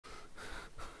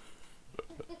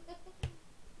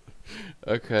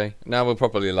Okay, now we're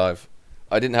properly live.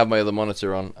 I didn't have my other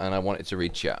monitor on, and I wanted to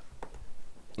read chat.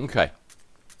 Okay.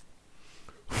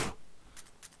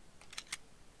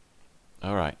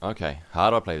 Alright, okay.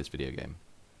 How do I play this video game?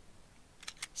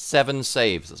 7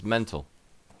 saves, that's mental.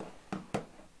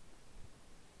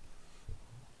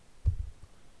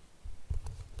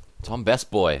 Tom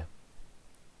Best Boy.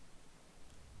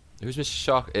 Who's Mr.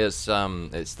 Shark? That's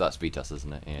Vitas,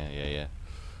 isn't it? Yeah.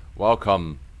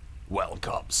 Welcome.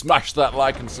 Welcome. Smash that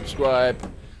like and subscribe.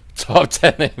 Top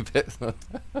 10 bits.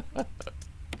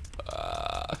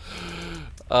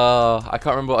 I can't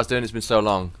remember what I was doing. It's been so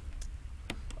long.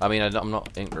 I mean, I'm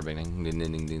not ink ribbing. Ding,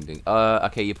 ding, ding, ding, ding.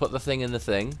 Okay, you put the thing in the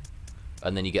thing,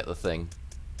 and then you get the thing.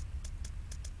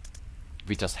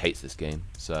 Vitas hates this game,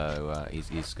 so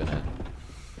he's gonna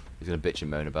bitch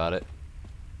and moan about it.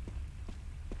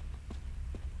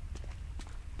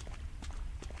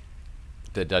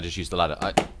 Did I just use the ladder?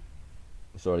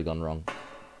 It's already gone wrong.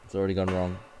 It's already gone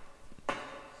wrong.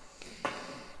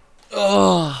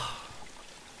 Oh.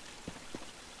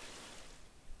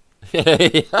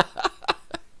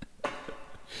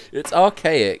 It's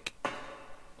archaic,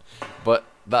 but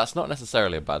that's not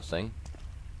necessarily a bad thing.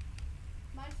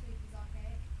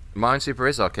 Minesweeper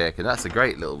is archaic, and that's a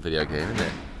great little video game,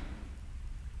 isn't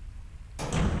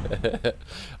it?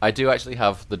 I do actually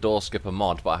have the door skipper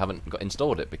mod, but I haven't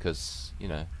installed it because, you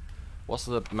know, what's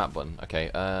the map button? Okay,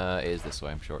 it is this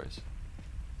way, I'm sure it is.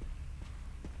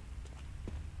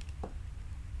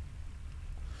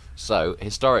 So,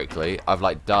 historically, I've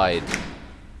like died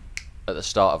at the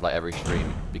start of like every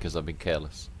stream because I've been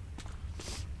careless.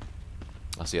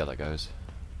 I'll see how that goes.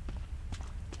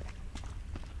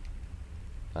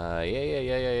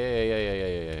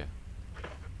 Yeah.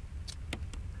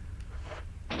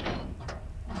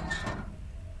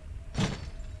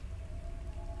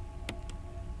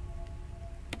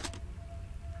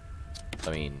 I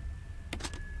mean,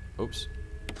 oops.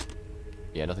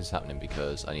 Yeah, nothing's happening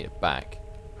because I need it back.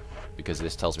 Because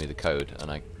this tells me the code, and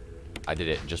I did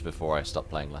it just before I stopped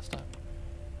playing last time.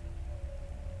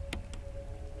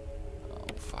 Oh,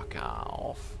 fuck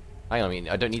off. Hang on, I mean,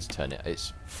 I don't need to turn it.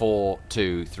 It's 4,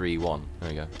 2, 3, 1. There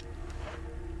we go.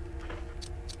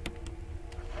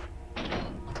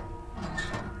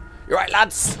 You're right,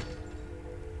 lads!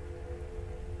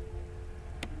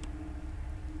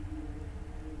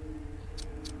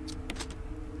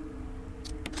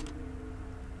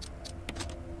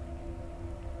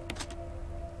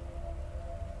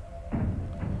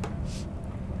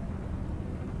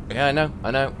 Yeah, I know.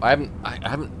 I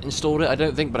haven't installed it, I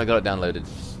don't think, but I got it downloaded.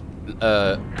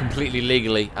 Completely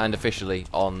legally and officially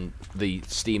on the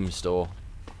Steam store.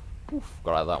 Oof,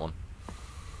 got out of that one.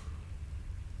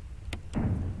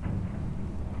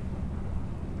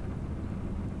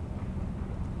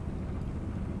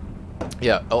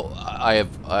 Yeah, I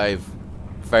have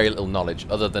very little knowledge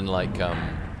other than like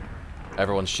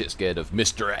everyone's shit scared of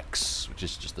Mr. X, which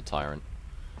is just the tyrant.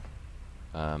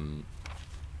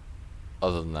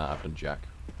 Other than that, I've done jack.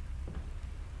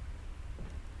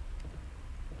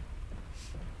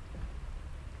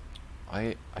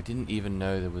 I didn't even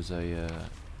know there was a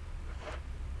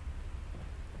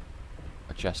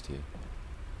chest here.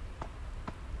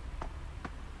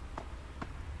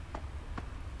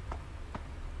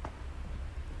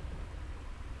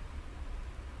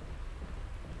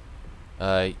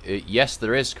 Yes,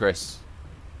 there is, Chris.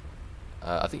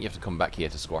 I think you have to come back here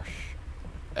to squash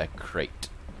a crate.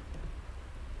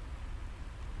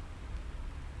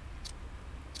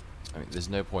 I mean, there's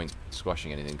no point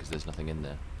squashing anything because there's nothing in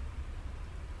there.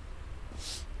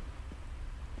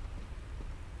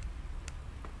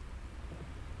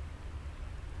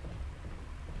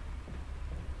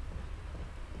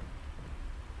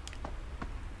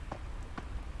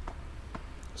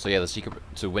 So yeah, the secret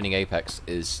to winning Apex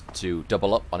is to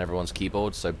double up on everyone's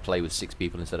keyboard, so play with 6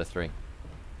 people instead of 3.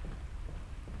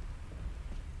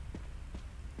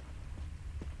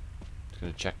 Just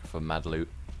gonna check for mad loot.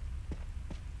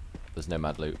 There's no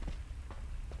mad loot.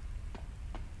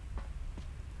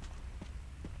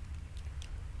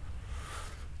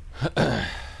 I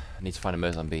need to find a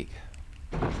Mozambique.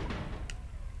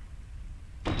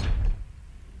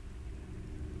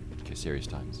 Okay, serious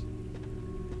times.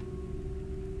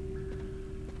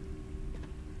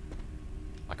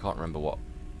 I can't remember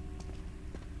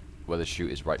whether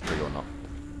shoot is right trigger or not.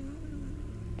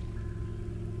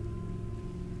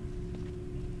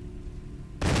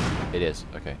 It is.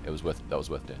 Okay, that was worth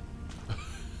doing.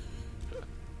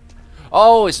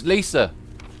 Oh, it's Lisa.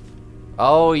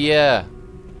 Oh yeah.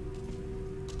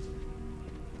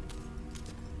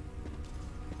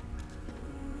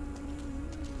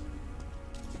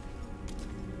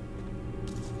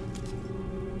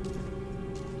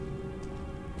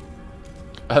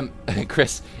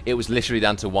 Chris, it was literally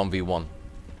down to 1v1.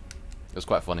 It was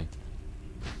quite funny.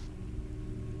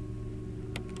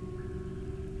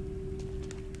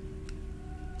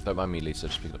 Don't mind me, Lisa,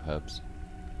 just picking up herbs.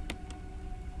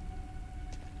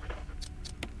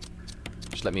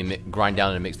 Just let me grind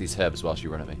down and mix these herbs whilst you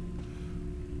run at me.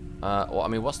 Well, I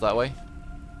mean, what's that way?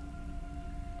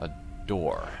 A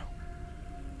door.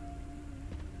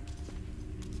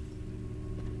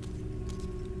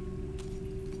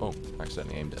 Oh, I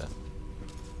accidentally aimed at her.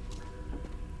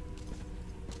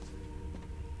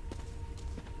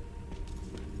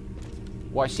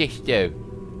 What's this do?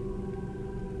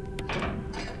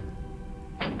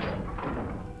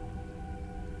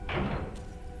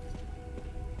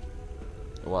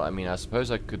 Well, I mean, I suppose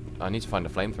I need to find a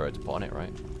flamethrower to put on it,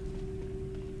 right?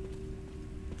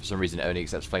 For some reason, it only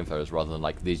accepts flamethrowers rather than,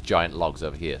 like, these giant logs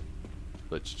over here.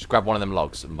 But just grab one of them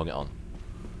logs and bung it on.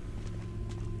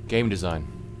 Game design.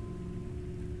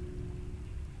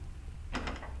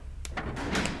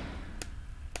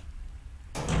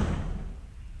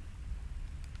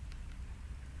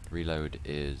 Reload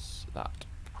is that.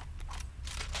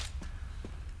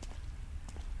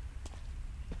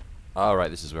 Alright,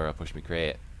 this is where I push me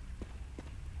create.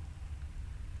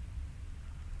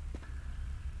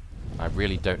 I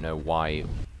really don't know why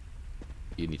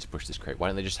you need to push this crate. Why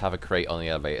don't they just have a crate on the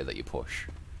elevator that you push?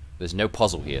 There's no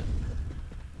puzzle here.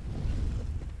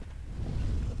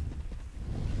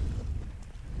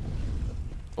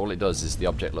 All it does is the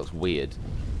object looks weird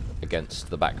against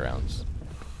the backgrounds.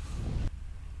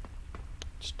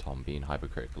 Just Tom being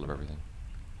hypercritical of everything.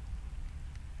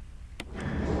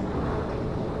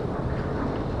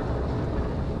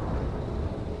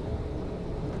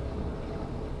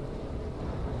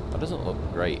 That doesn't look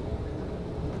great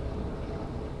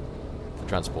for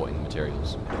transporting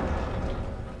materials.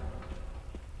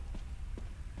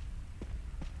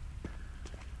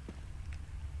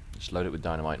 Just load it with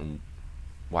dynamite and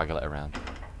waggle it around.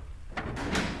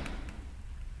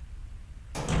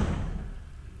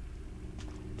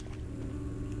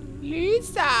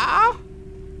 Lisa!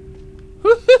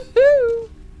 Hoo-hoo-hoo!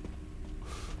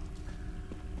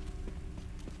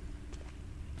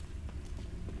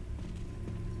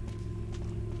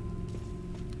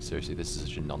 Seriously, this is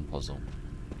such a non-puzzle.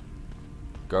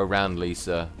 Go around,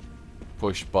 Lisa.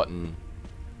 Push button.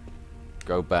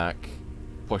 Go back.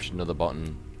 Push another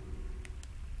button.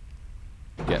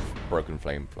 Get broken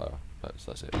flamethrower.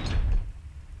 That's it.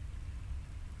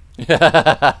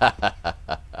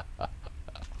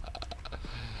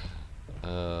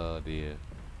 Oh dear.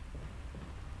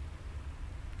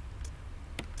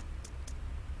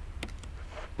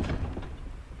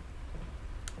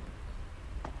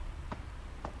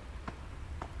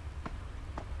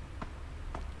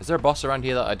 Is there a boss around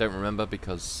here that I don't remember?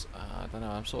 Because I don't know,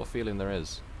 I'm sort of feeling there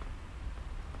is.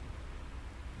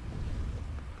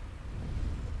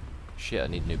 Shit, I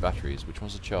need new batteries. Which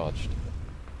ones are charged?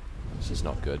 This is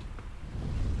not good.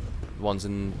 The ones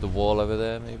in the wall over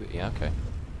there, maybe? Yeah, okay.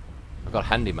 I've got a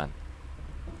handyman.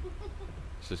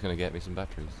 He's just gonna get me some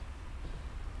batteries.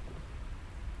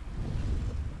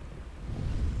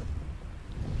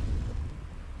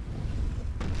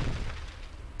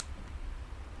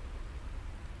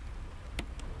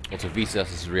 What's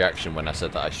Vitas's reaction when I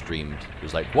said that I streamed? He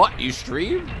was like, "What? You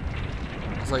stream?"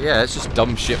 I was like, "Yeah, it's just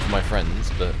dumb shit for my friends,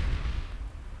 but."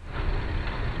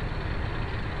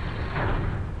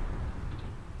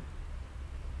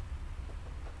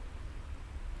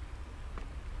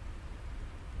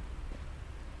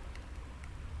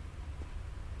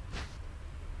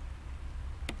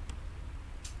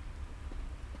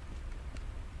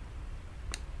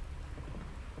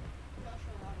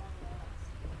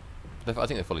 I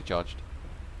think they're fully charged.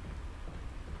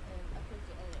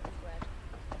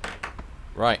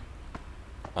 Right.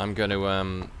 I'm going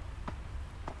to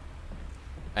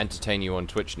entertain you on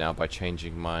Twitch now by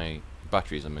changing my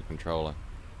batteries on my controller.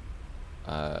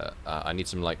 I need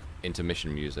some like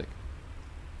intermission music.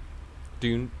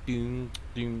 Doom doom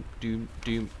doom doom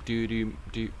doom doom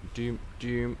doom doom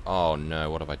doom. Oh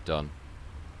no! What have I done?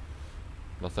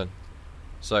 Nothing.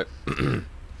 So, for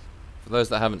those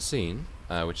that haven't seen.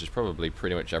 Which is probably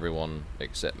pretty much everyone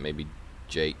except maybe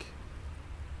Jake.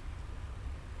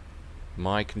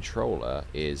 My controller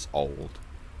is old.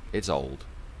 It's old.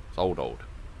 It's old.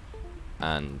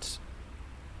 And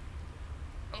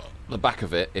the back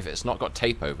of it, if it's not got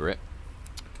tape over it,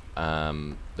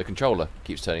 the controller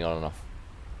keeps turning on and off.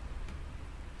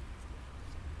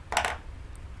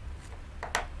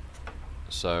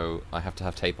 So I have to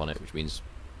have tape on it, which means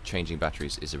changing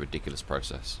batteries is a ridiculous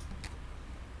process.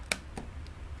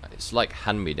 It's like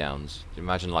hand-me-downs.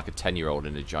 Imagine like a 10-year-old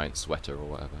in a giant sweater or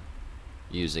whatever.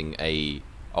 using a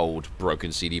old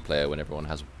broken CD player when everyone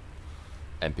has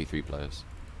MP3 players.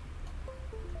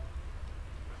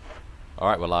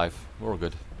 Alright, we're live. We're all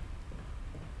good.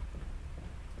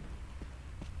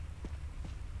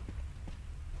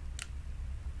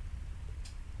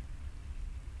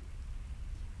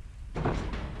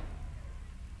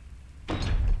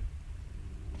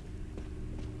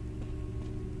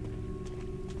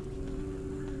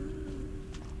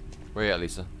 Where are you at,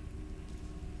 Lisa?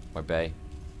 My bae.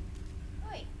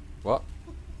 Oi. What?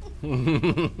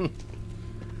 I'm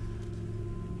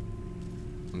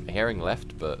hearing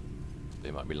left, but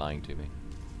they might be lying to me.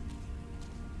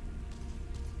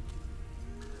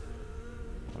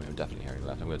 I mean, I'm definitely hearing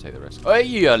left. I'm going to take the risk. Oh,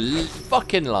 you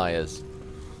fucking liars!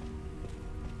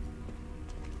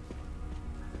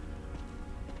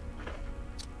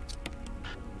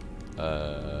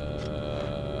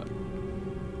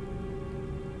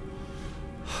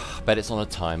 I bet it's on a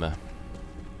timer.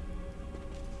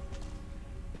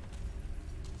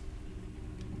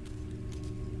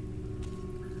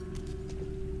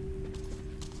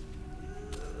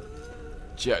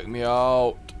 Check me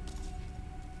out.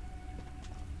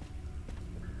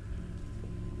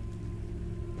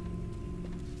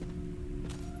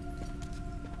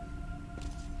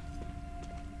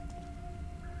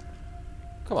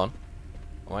 Come on.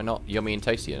 Am I not yummy and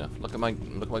tasty enough? Look at my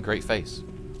great face.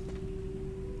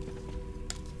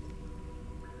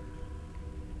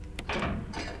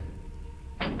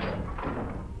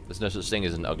 There's no such thing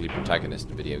as an ugly protagonist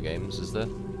in video games, is there?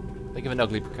 Think of an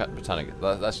ugly protagonist.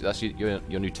 That's your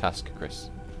new task, Chris.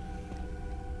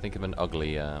 Think of an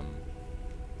ugly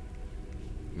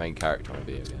main character on a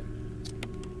video game.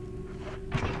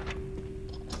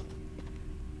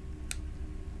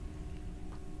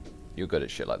 You're good at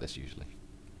shit like this usually.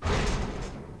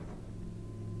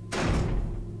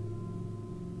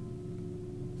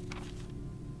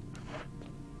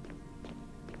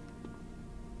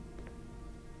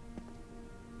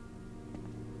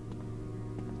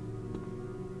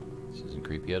 This isn't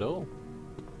creepy at all.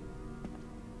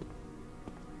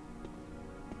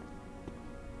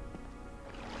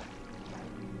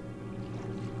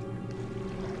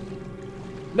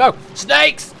 No!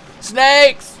 Snakes!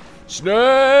 Snakes!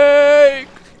 Snake!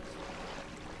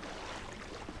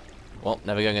 Well,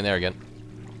 never going in there again.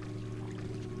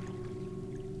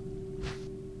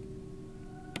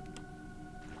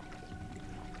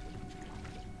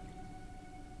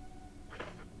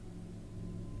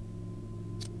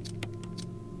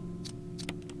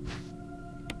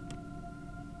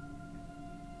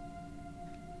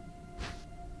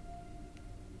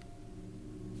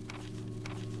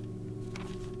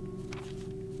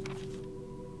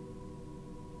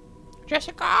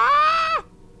 Jessica!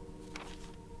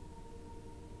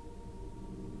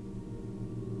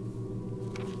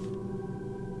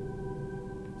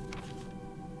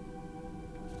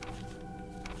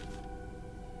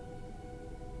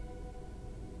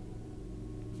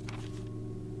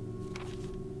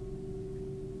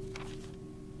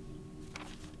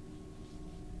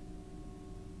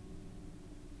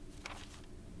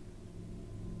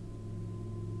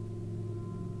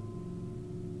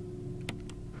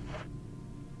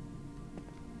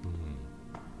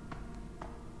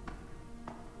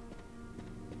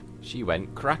 She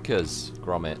went crackers,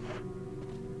 Gromit.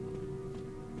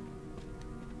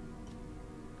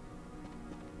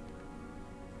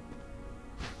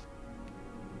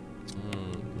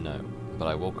 No, but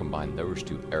I will combine those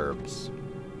two herbs.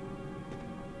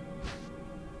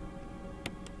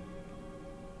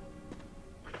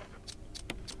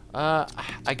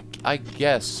 I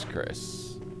guess,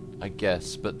 Chris. I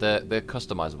guess, but they're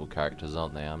customizable characters,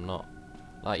 aren't they? I'm not.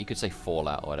 Like, you could say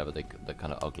Fallout or whatever, they're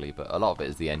kind of ugly, but a lot of it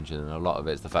is the engine, and a lot of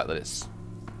it is the fact that it's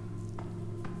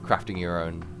crafting your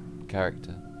own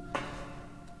character.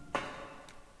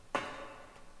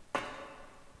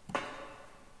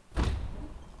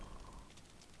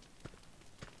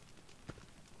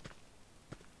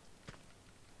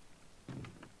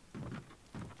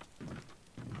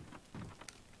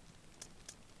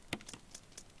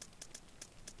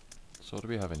 So what do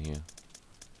we have in here?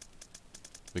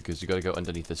 Because you got to go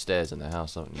underneath the stairs in the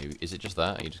house, haven't you? Is it just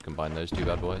that? You just combine those two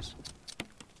bad boys?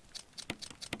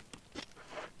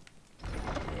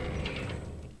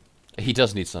 He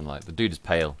does need sunlight. The dude is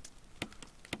pale.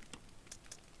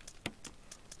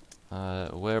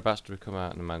 Whereabouts do we come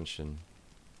out in the mansion?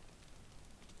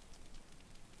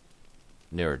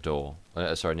 Near a door.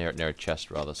 Sorry, near a chest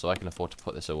rather. So I can afford to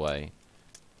put this away.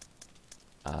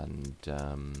 And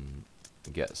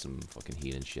get some fucking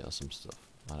healing shit or some stuff.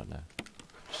 I don't know.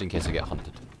 Just in case I get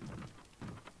hunted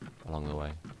along the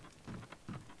way.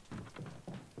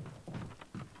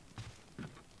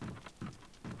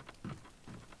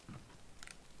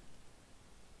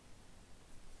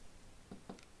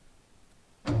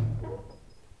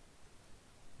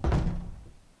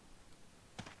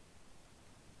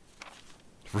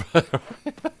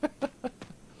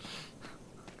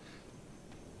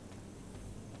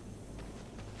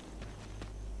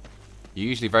 You're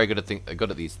usually very good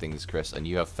at these things, Chris, and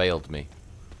you have failed me.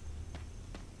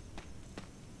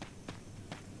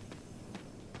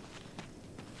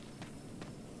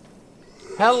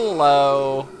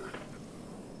 Hello.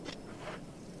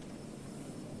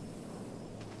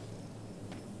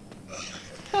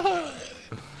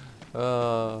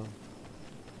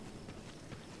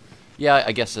 Yeah,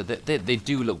 I guess so. They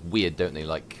do look weird, don't they?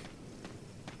 Like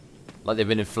they've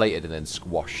been inflated and then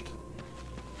squashed.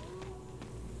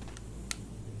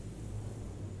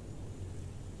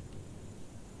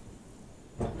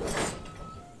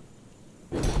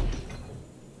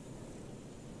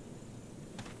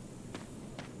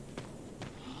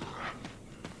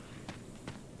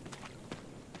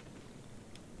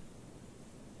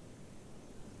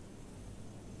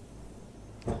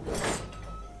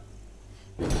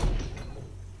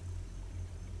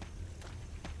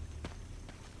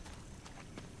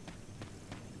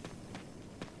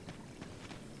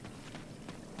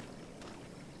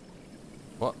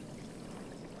 What?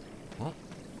 What?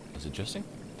 That's interesting.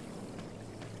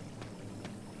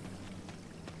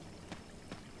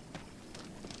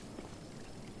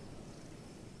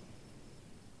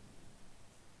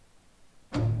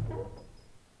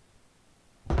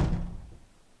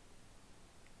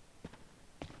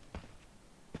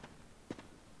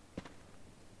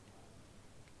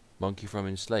 Monkey from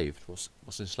Enslaved. What's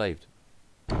Enslaved?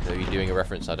 Are you doing a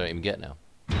reference I don't even get now?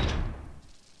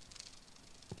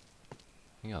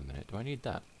 Hang on a minute. Do I need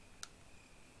that?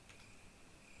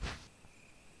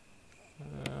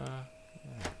 Yeah,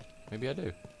 maybe I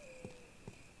do.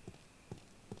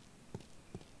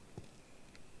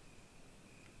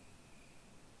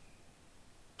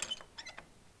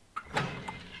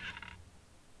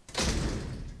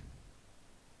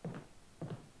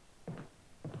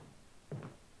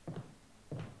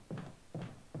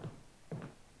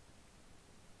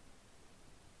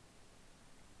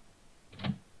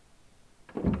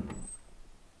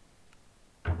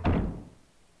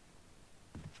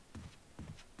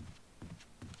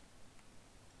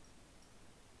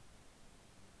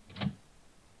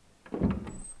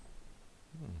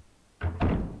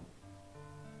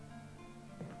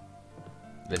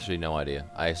 Literally no idea.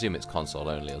 I assume it's console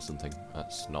only or something.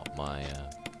 That's not my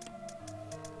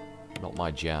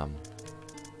jam.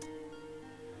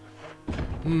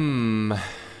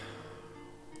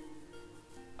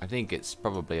 I think it's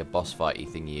probably a boss fighty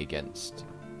thingy against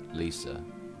Lisa.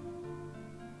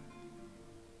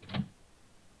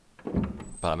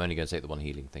 But I'm only going to take the one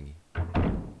healing thingy.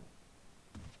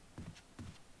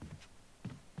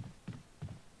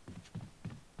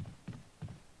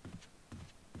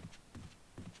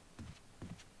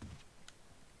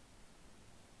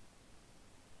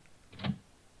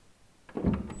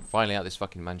 Finally out of this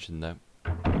fucking mansion, though.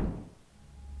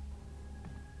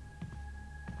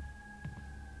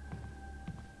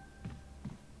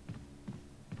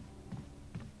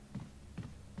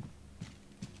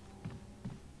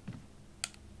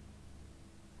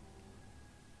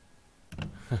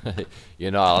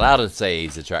 You're not allowed to say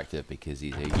he's attractive because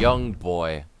he's a young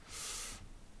boy.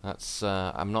 That's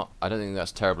I don't think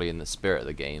that's terribly in the spirit of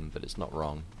the game, but it's not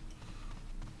wrong.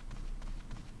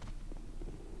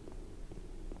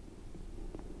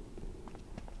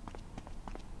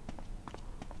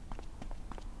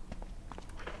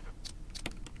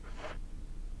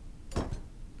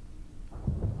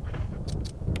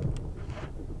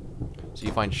 So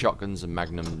you find shotguns and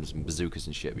magnums and bazookas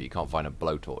and shit, but you can't find a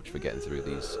blowtorch for getting through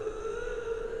these.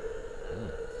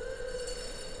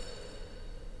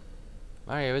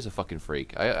 Mario is a fucking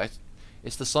freak.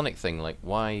 It's the Sonic thing. Like,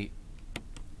 why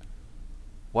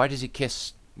does he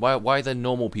kiss? Why are there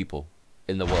normal people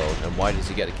in the world, and why does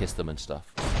he get to kiss them and stuff?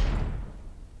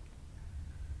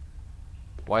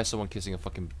 Why is someone kissing a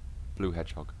fucking blue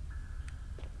hedgehog?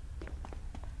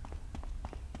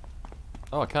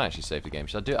 Oh, I can actually save the game.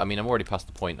 Should I do it? I mean, I'm already past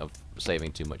the point of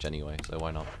saving too much anyway, so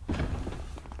why not?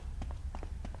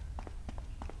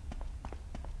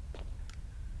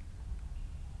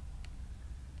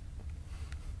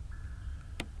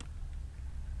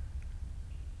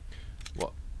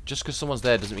 What? Just because someone's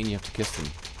there doesn't mean you have to kiss them,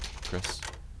 Chris.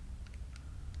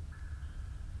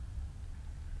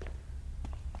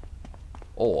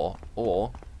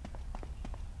 Or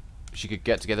she could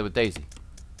get together with Daisy.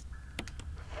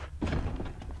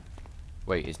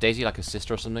 Wait, is Daisy like a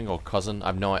sister or something, or cousin?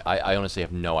 I honestly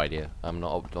have no idea. I'm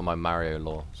not up on my Mario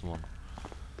lore. Someone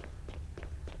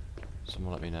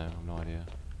let me know. I have no idea.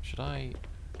 Should I?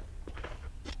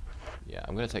 Yeah,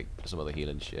 I'm gonna take some other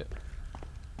healing shit.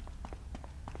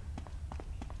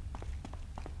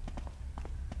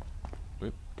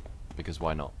 because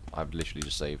why not? I've literally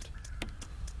just saved.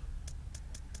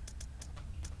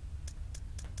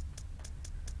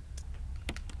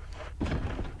 I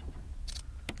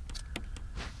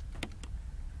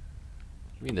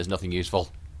mean, there's nothing useful.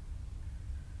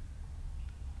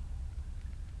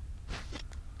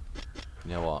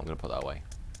 You know what? I'm gonna put that away.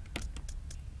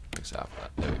 Mix it after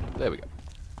that. There we go. There we go.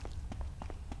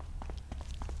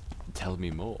 Tell me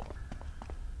more.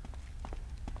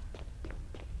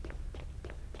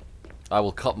 I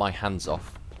will cut my hands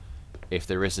off if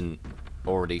there isn't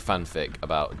already fanfic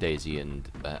about Daisy and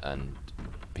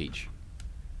Peach.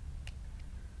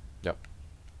 Yep.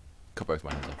 Cut both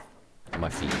my hands off. And my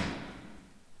feet.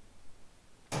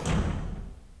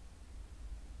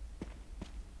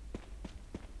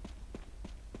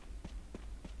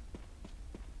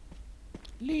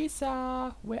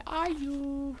 Lisa, where are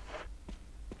you?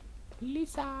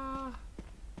 Lisa.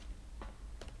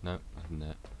 No, nothing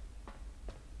there.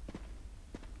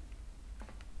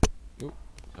 Oh,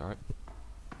 alright.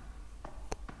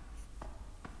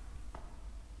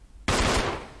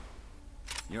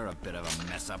 You're a bit of a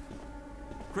mess up.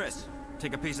 Chris,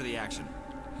 take a piece of the action.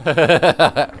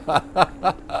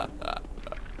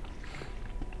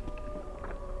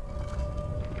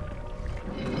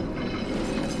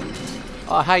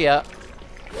 Oh, hiya.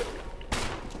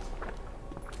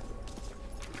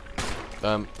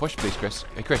 Push please, Chris.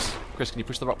 Hey, Chris. Chris, can you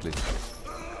push the rock, please?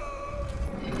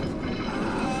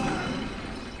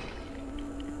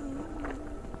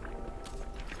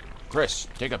 Chris,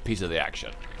 take a piece of the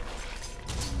action.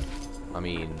 I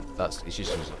mean, it's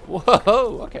just...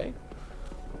 Whoa, okay.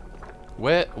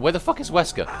 Where the fuck is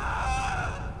Wesker?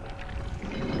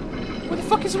 Where the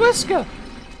fuck is Wesker?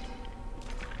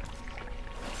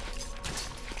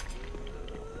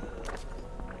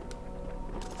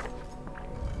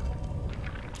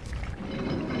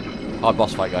 Hard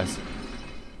boss fight, guys.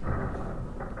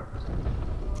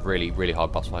 Really, really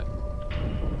hard boss fight.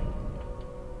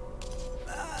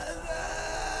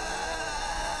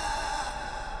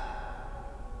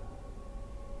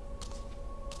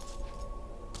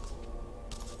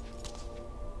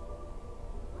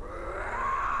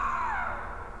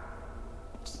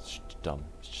 It's just dumb.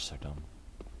 It's just so dumb.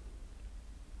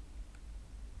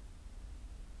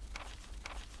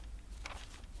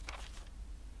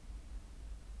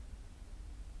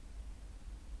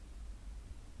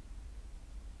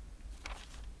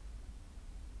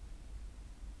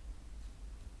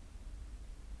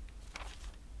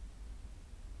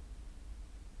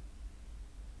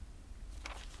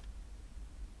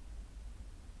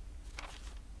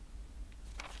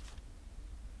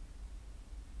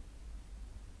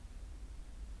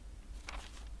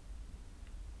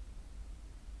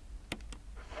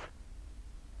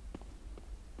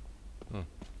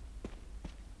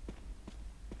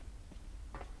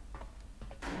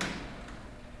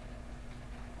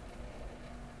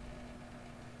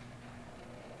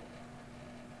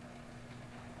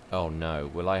 Oh no,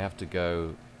 will I have to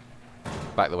go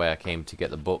back the way I came to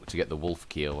get the book, to get the wolf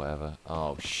key or whatever?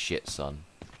 Oh shit, son.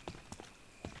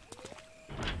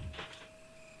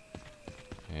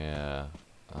 Yeah.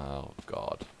 Oh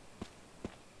god.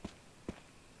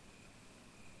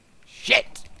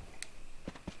 Shit!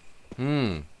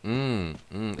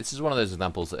 This is one of those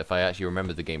examples that if I actually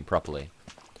remembered the game properly,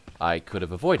 I could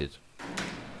have avoided.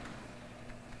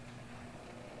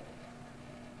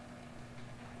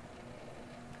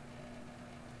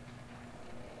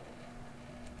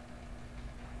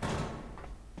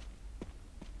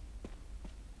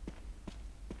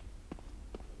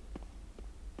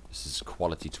 This is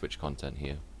quality Twitch content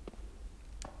here.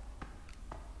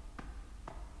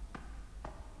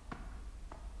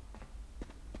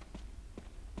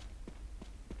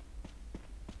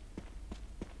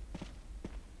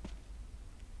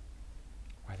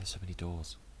 Why are there so many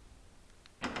doors?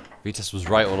 Vitas was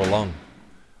right all along.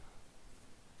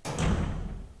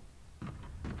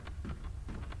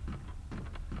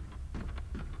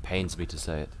 Pains me to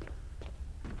say it.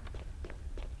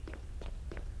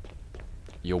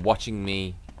 You're watching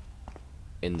me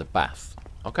in the bath.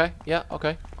 Okay, yeah,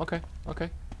 okay, okay, okay,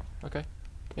 okay,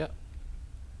 yeah.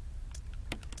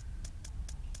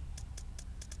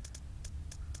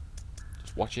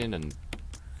 Just watching and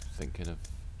thinking of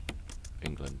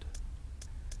England.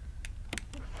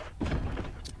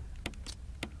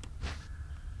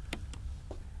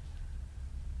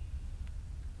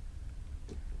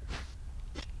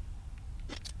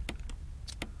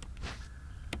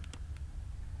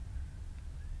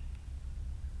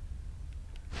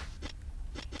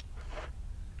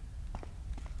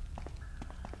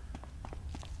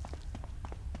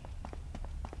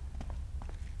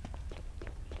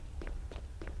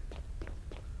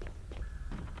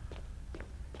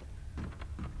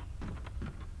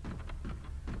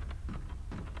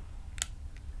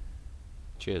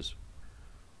 Cheers.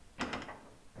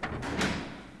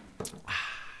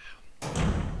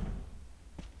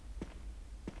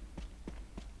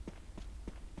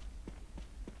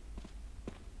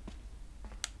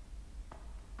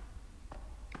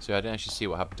 So I didn't actually see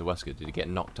what happened to Wesker. Did he get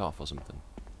knocked off or something?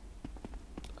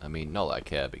 I mean, not that I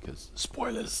care because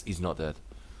spoilers. He's not dead.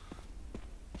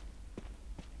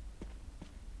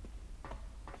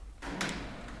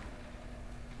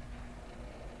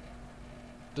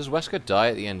 Does Wesker die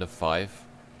at the end of 5?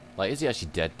 Like, is he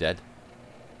actually dead?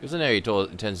 Because I know he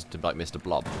intends to like Mr.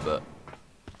 Blob, but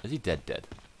is he dead?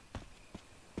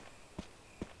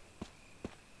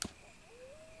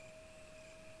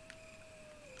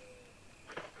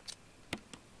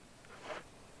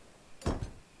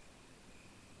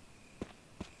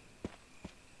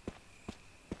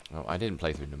 Oh, I didn't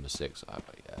play through number 6.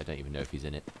 I don't even know if he's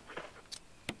in it.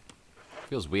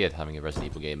 Feels weird having a Resident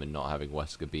Evil game and not having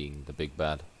Wesker being the big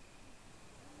bad.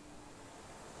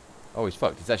 Oh, he's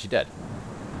fucked. He's actually dead.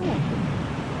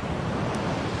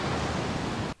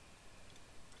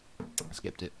 I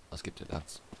skipped it,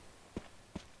 lads.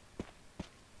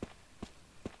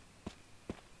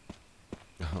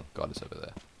 Oh god, it's over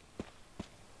there.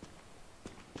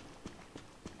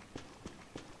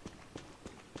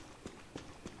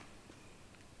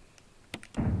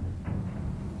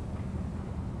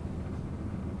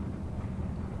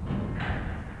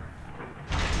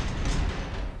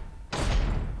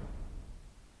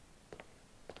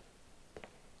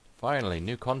 Finally,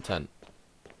 new content.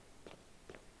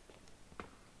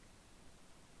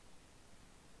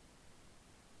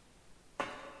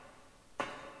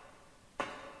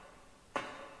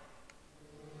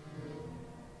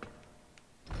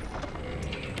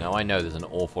 Now I know there's an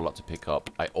awful lot to pick up.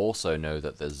 I also know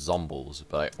that there's zombies,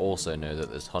 but I also know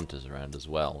that there's hunters around as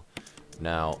well.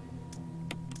 Now,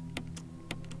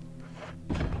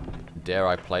 dare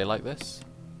I play like this?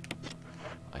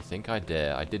 I think I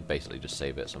dare. I did basically just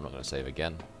save it, so I'm not going to save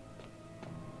again.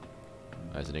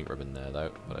 There's an ink ribbon there,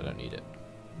 though, but I don't need it.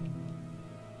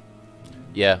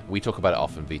 Yeah, we talk about it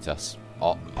often, Vitas.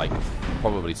 Oh, like,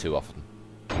 probably too often.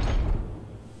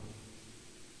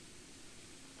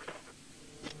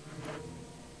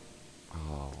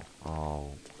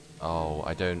 Oh,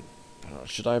 I don't...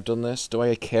 Should I have done this? Do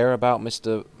I care about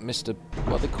Mr...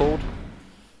 What are they called?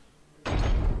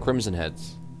 Crimson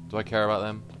Heads. Do I care about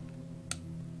them?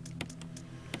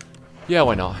 Yeah,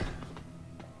 why not?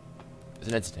 It's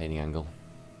an entertaining angle.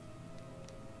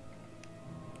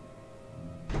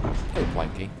 Hey,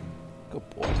 Planky. Good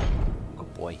boy.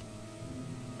 Good boy.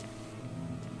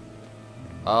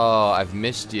 Oh, I've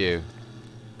missed you.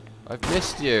 I've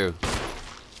missed you.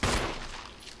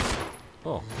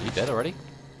 Oh, are you dead already?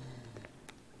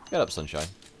 Get up, Sunshine.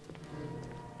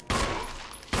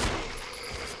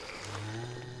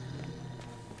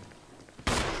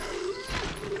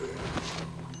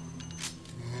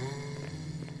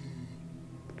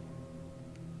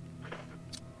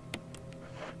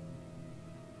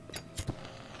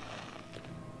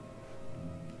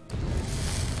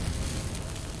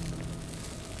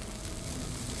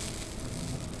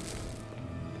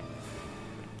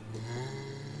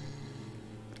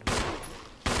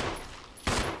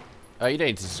 You don't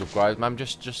need to subscribe, man.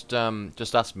 Just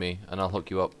ask me, and I'll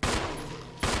hook you up.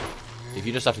 If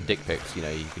you just have to dick pics, you know,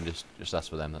 you can just ask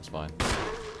for them. That's fine.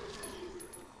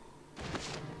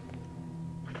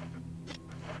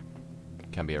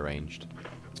 Can be arranged.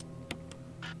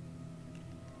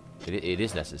 It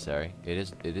is necessary. It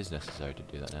is necessary to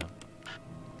do that now.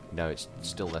 No, it's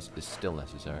still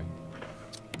necessary.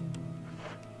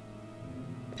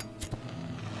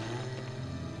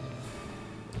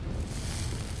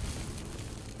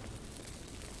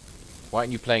 Why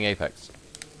aren't you playing Apex?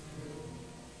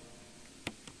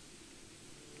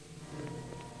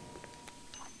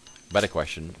 Better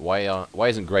question. Why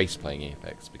isn't Grace playing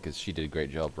Apex? Because she did a great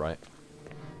job, right?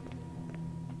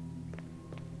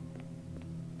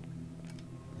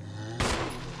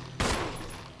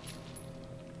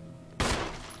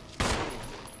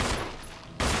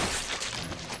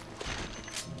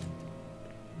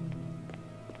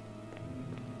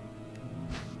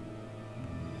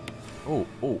 Oh,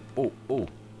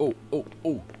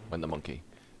 went the monkey.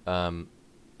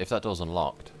 If that door's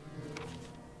unlocked,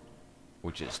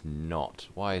 which it's not.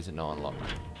 Why is it not unlocked?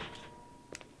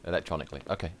 Electronically.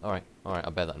 Okay, alright,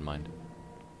 I'll bear that in mind.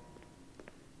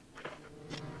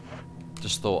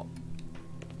 Just thought,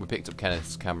 we picked up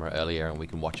Kenneth's camera earlier and we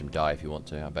can watch him die if you want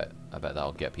to. I bet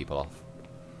that'll get people off.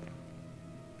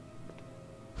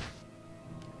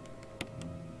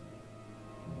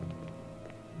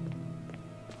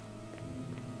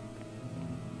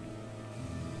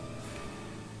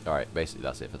 Alright, basically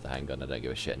that's it for the handgun. I don't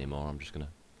give a shit anymore. I'm just gonna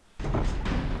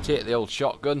take the old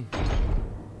shotgun.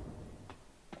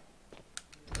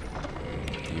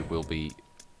 You will be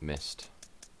missed.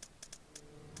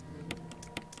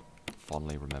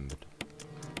 Fondly remembered.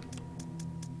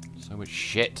 So much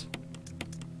shit.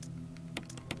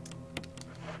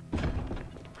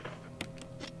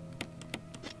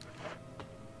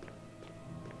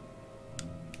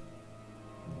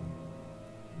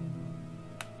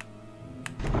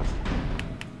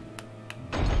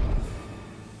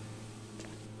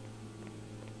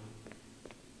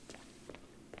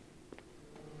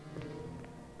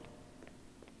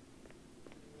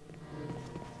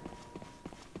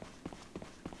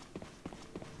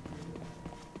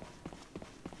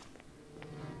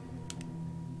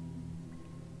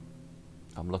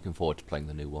 I'm looking forward to playing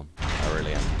the new one. I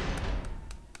really am.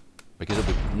 Because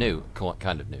it'll be new,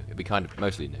 kind of new. It'll be kind of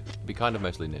mostly new. It'll be kind of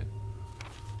mostly new.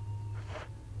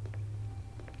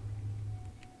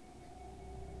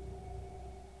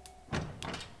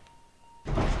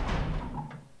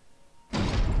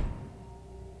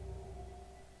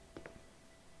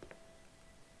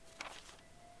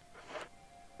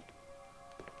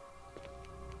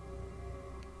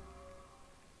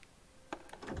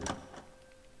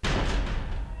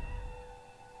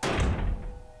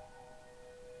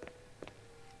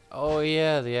 Oh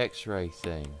yeah, the X-ray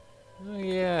thing. Oh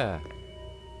yeah.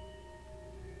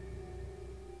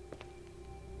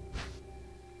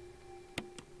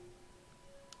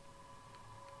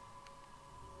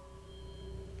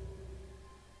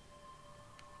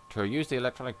 To use the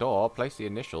electronic door, place the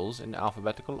initials in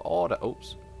alphabetical order.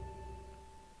 Oops.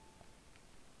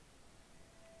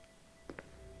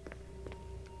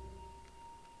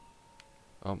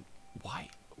 Why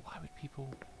would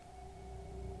people...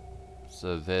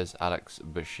 So there's Alex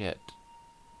Bichette.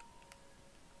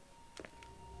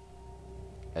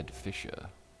 Ed Fisher.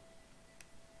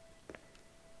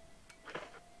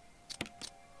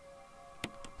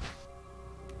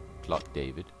 Clark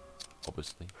David,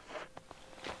 obviously.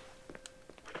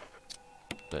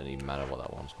 Don't even matter what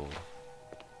that one's called.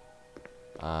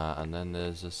 And then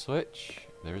there's a switch.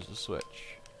 There is a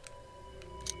switch.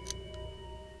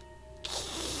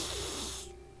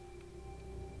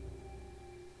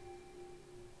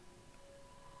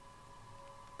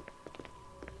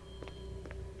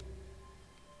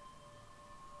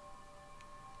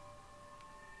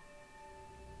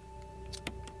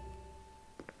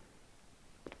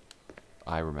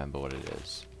 I remember what it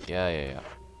is. Yeah.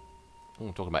 Oh,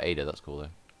 I'm talking about Ada, that's cool though.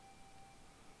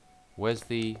 Where's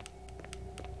the...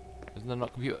 Isn't there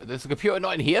not computer? There's a computer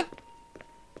not in here?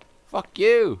 Fuck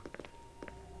you!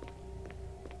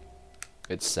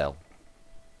 It's Cell.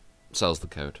 Cell's the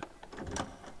code.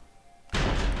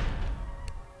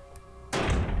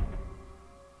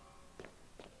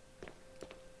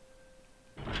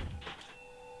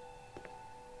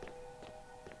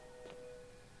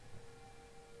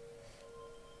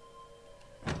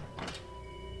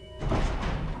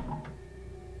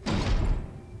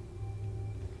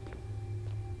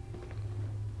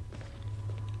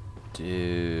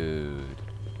 Dude.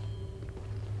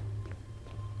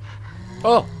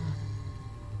 Oh!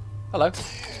 Hello.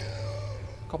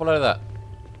 Cop a load of that.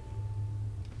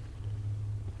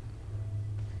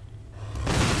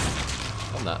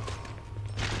 On that.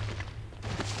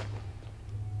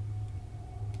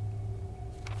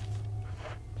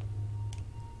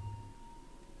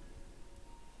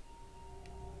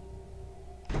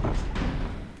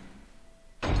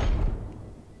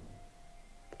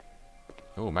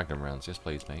 Oh, Magnum rounds. Yes,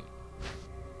 please, mate.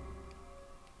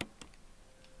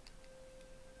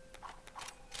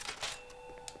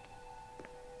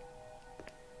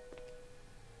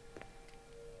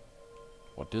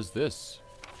 What does this?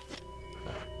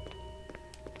 No.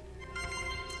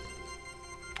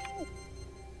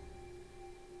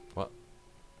 What?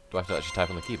 Do I have to actually type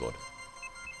on the keyboard?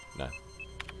 No.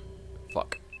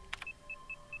 Fuck.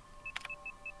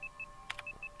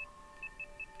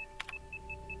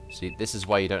 See, this is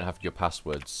why you don't have your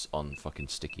passwords on fucking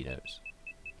sticky notes.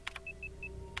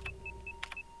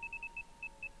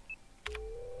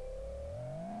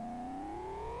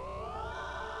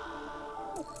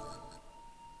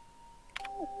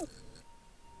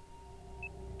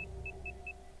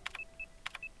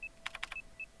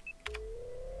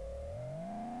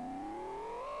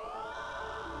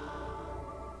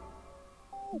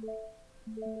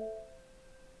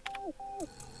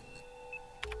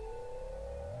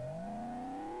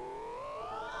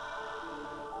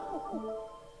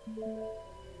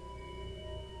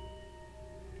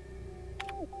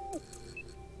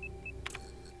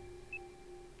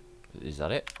 Is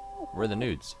that it? Where are the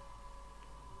nudes?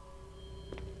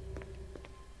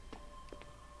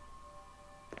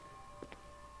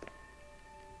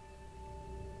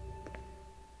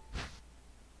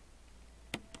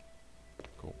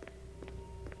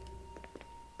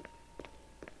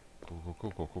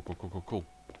 Cool, cool, cool, cool, cool, cool, cool.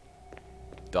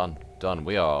 Done, done.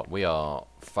 We are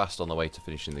fast on the way to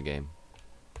finishing the game.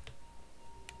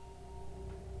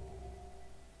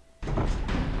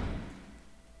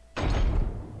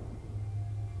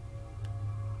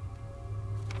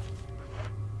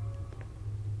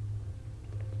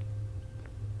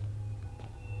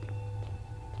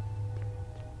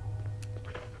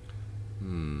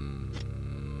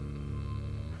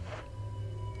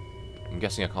 I'm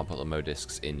guessing I can't put the Mo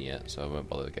discs in yet, so I won't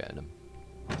bother getting them.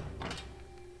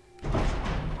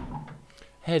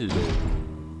 Hello.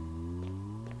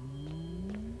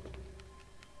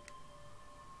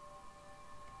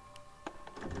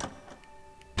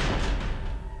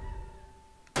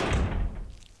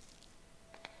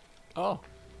 Oh.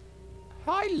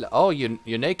 Hi. Oh,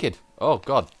 you're naked. Oh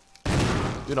God.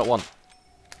 Do not want.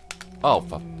 Oh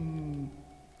fuck.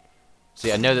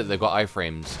 See, I know that they've got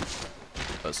iframes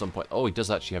at some point. Oh, he does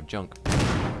actually have junk.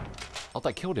 Oh,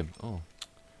 that killed him. Oh.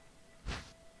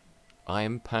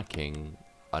 I'm packing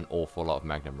an awful lot of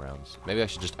Magnum rounds. Maybe I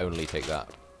should just only take that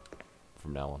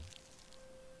from now on.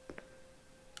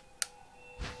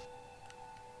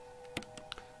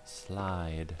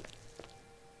 Slide.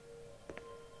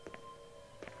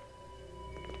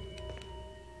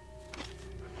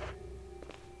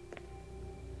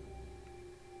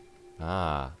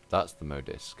 Ah, that's the Mo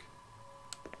disc.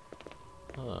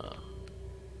 Huh.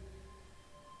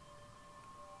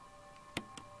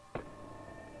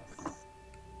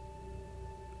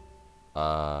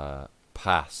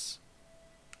 Pass.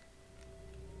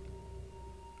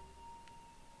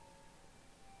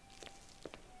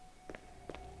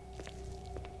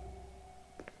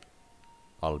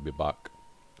 I'll be back.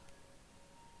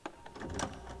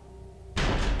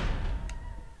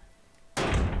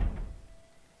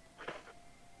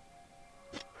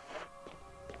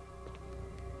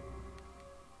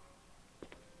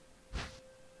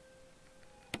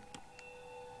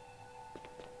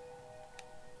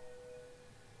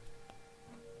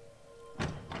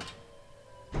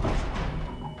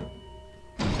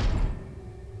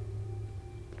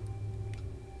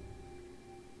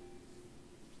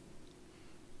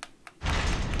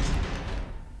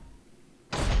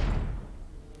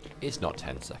 It's not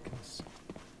 10 seconds.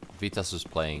 Vitas was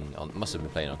playing on, must have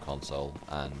been playing on console,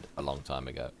 and a long time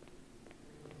ago.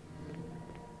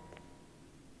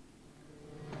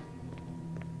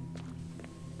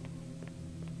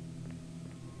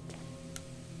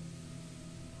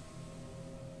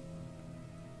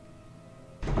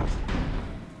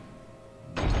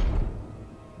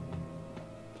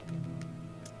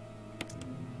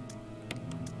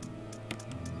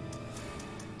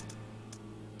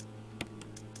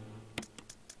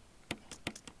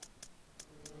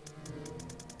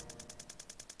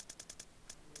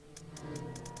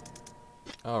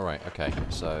 Alright, okay,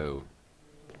 so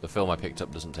the film I picked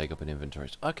up doesn't take up an inventory.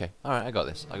 Okay, alright, I got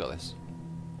this, I got this.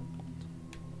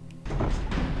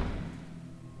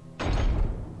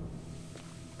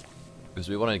 Because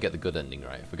we want to get the good ending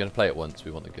right. If we're going to play it once,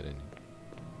 we want the good ending.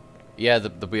 Yeah,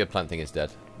 the weird plant thing is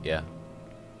dead. Yeah.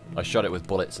 I shot it with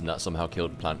bullets and that somehow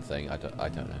killed the plant thing. I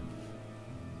don't know.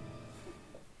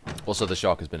 Also, the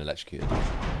shark has been electrocuted.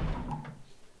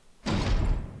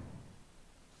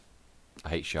 I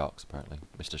hate sharks, apparently.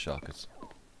 Mr. Sharkers.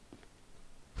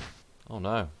 Oh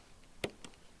no.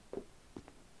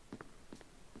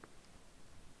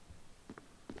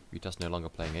 Vita's no longer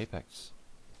playing Apex.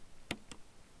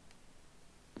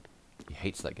 He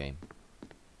hates that game.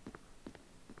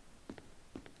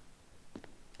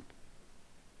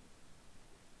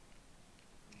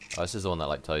 Oh, this is the one that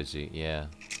like tells you, yeah.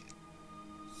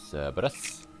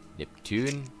 Cerberus,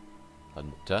 Neptune,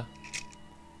 Hunter,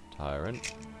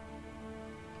 Tyrant.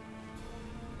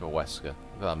 Got Wesker. Look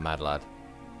at that mad lad.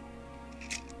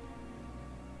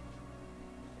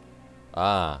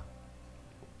 Ah.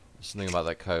 There's something about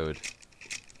that code.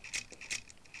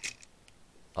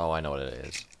 Oh, I know what it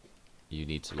is. You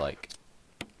need to like...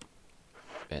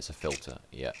 It's a filter,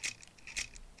 yeah.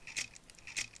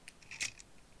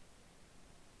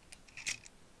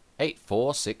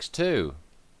 8462.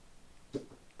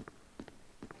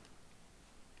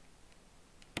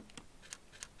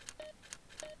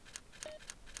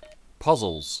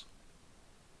 Puzzles.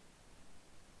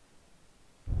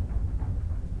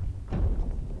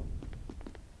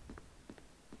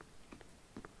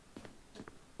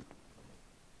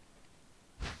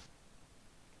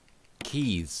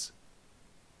 Keys.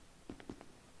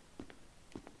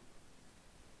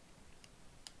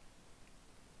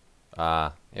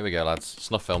 Ah, here we go, lads.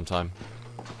 Snuff film time.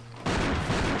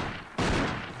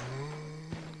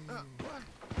 Get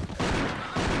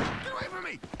away from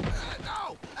me!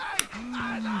 No! Hey!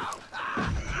 No!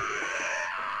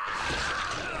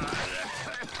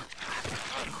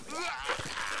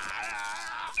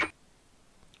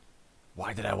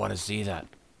 did I want to see that?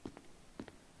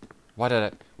 Why did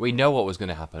I... We know what was going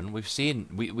to happen. We've seen...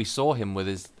 We saw him with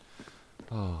his...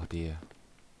 Oh, dear.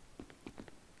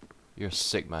 You're a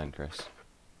sick man, Chris.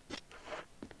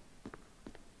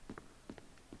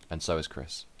 And so is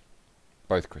Chris.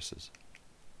 Both Chris's.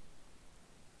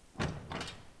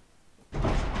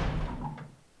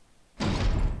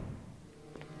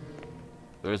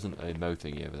 There isn't a Mo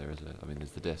thingy over there, is there? I mean,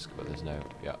 there's the disc, but there's no...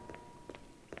 Yeah.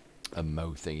 A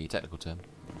Mo thingy, technical term.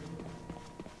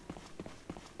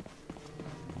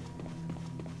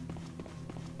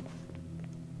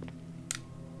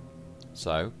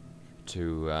 So,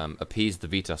 to appease the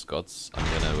Vitas gods,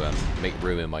 I'm going to make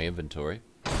room in my inventory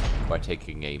by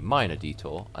taking a minor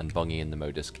detour and bunging in the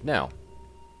Mo disc now.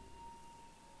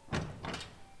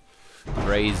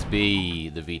 Praise be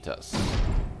the Vitas.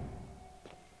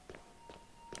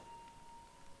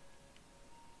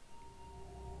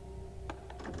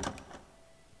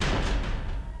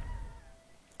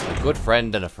 A good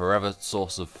friend and a forever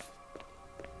source of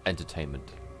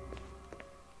entertainment.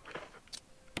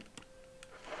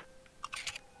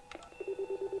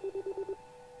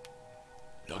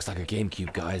 Looks like a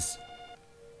GameCube, guys.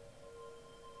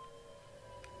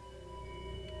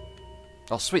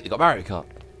 Oh, sweet, they got Mario Kart.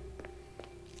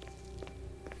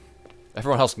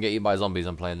 Everyone else can get eaten by zombies.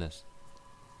 I'm playing this.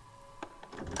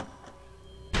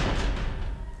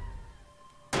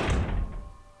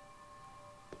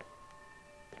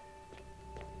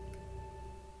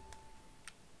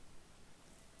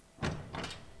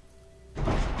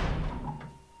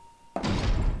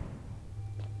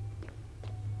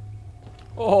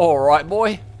 All right,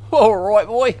 boy. All right,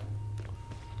 boy.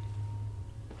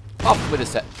 Off with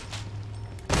his head.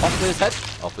 Off with his head.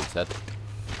 Off with his head.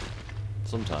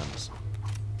 Sometimes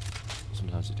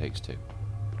it takes two.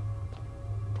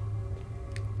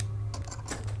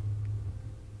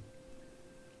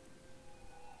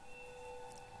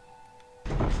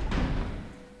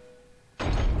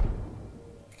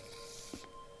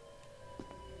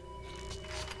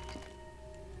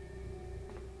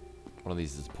 One of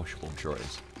these is pushable, I'm sure it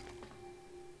is.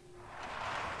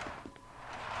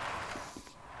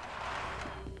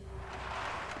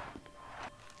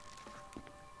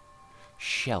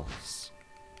 Shells.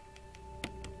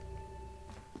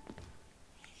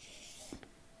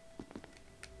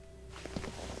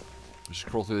 Just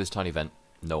crawl through this tiny vent.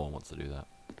 No one wants to do that.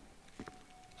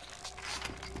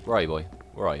 Where are you, boy?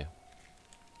 Where are you?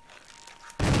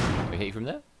 Can we hit you from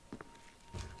there?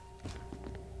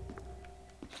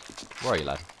 Where are you,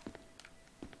 lad?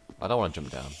 I don't want to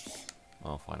jump down.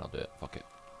 Oh, fine, I'll do it. Fuck it.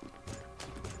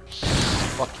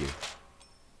 Fuck you.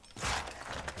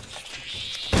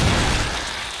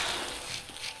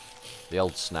 The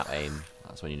old snap aim.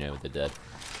 That's when you know they're dead.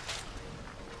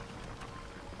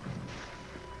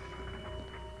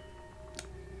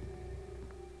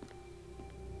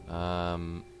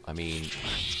 I mean...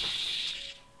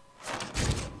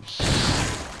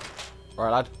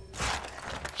 Alright, lad.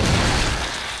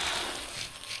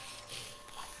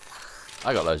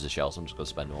 I got loads of shells, I'm just going to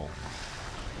spend them all.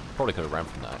 Probably could have ran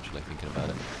from that, actually, thinking about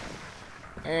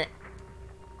it.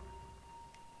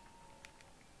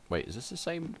 Wait, is this the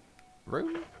same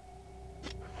room?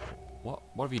 What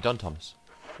have you done, Thomas?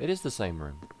 It is the same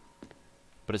room.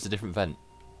 But it's a different vent.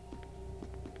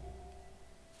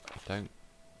 I don't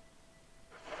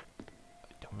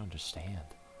understand.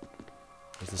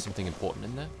 Is there something important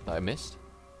in there that I missed?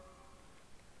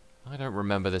 I don't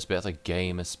remember this bit as a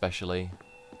game, especially.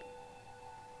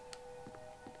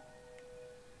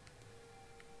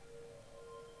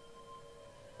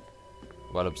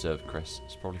 Well observed, Chris.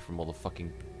 It's probably from all the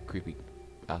fucking creepy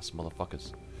ass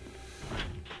motherfuckers.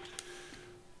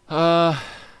 I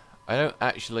don't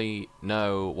actually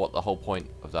know what the whole point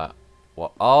of that.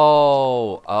 What?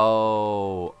 Oh!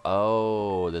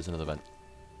 There's another vent.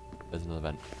 There's another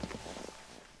vent.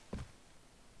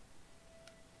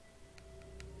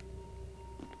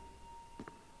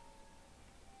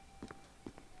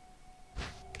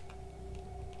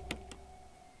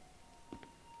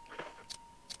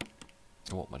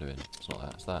 What am I doing? It's not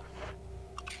that, it's that.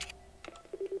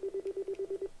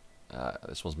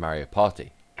 This one's Mario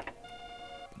Party.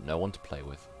 But no one to play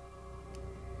with.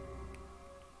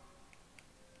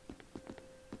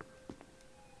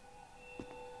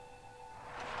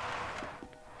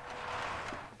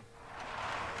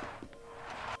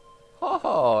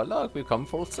 Oh, look, we've come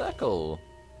full circle.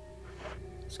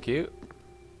 It's cute.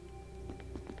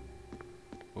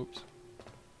 Oops.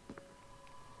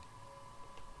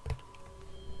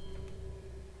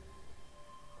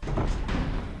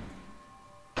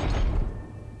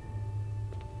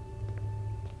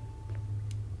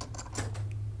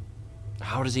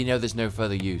 How How does he know there's no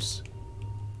further use?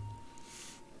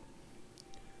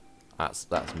 That's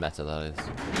meta, that is.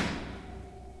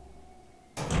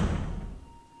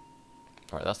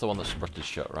 Alright, that's the one that's strutted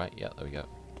shut, right? Yeah, there we go.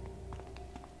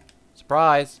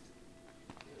 Surprise!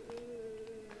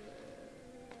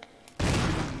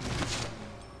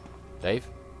 Dave?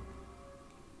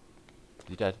 Is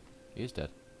he dead? He is dead.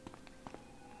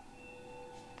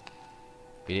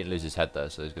 He didn't lose his head though,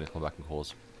 so he's going to come back and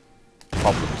cause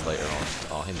problems later on.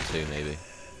 Oh, him too, maybe.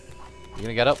 You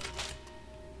gonna get up?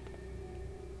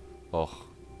 Oh.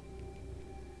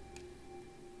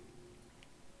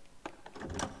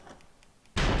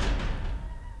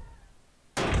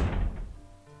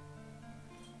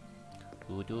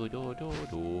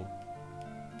 Do.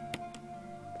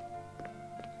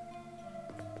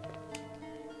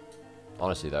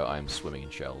 Honestly though, I am swimming in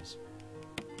shells.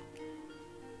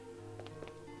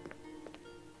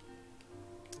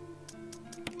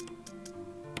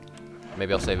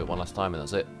 Maybe I'll save it one last time and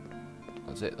that's it.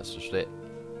 That's it, that's just it.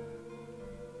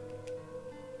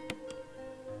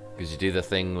 Because you do the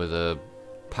thing with a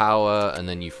power and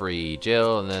then you free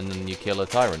Jill and then you kill a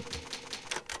tyrant.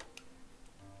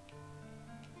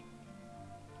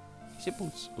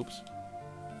 Simples. Oops.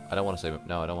 I don't want to save it.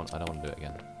 No, I don't want to do it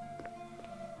again.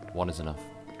 One is enough.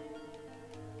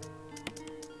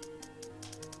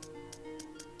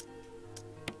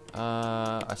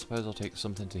 I suppose I'll take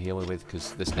something to heal me with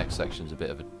because this next section's a bit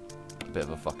of a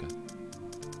fucker.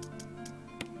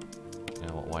 You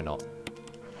know what? Why not?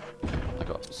 I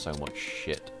got so much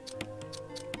shit.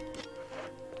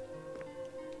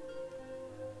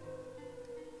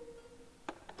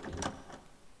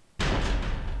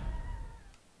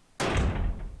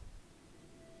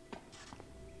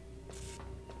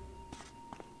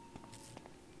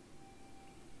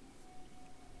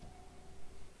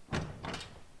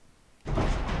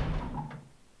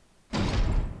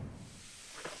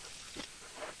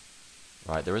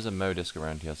 Right, there is a Modisc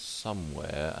around here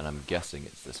somewhere, and I'm guessing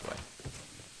it's this way.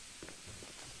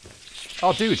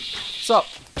 Oh, dude! What's up?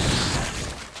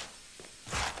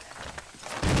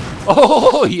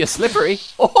 Oh, you're slippery!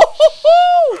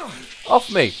 Oh,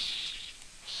 off me!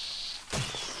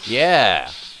 Yeah!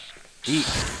 Eat.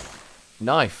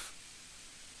 Knife.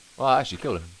 Well, I actually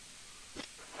killed him.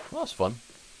 Well, that's fun.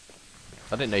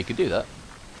 I didn't know you could do that.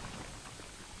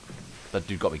 That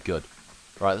dude got me good.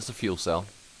 Right, that's a fuel cell.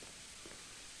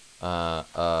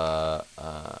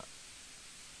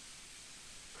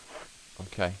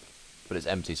 Okay, but it's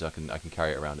empty, so I can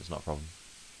carry it around. It's not a problem.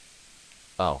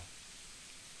 Oh,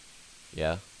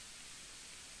 yeah.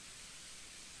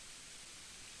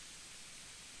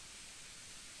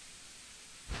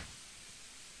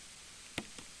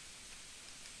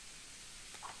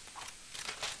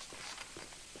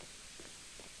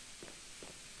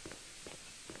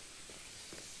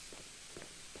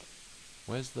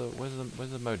 Where's the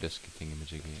Modisc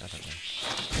thingamajiggy? I don't know.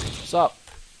 What's up?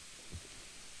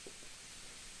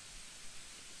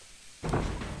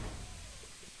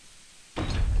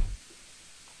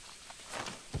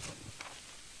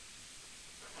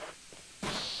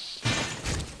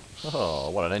 Oh,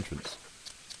 what an entrance.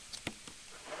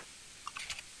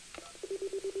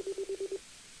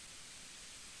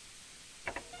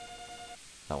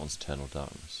 That one's Eternal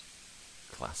Darkness.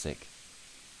 Classic.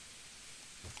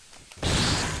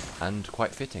 And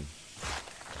quite fitting.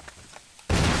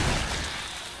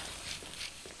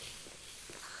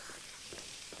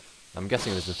 I'm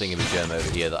guessing there's a thing in the gem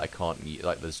over here that I can't,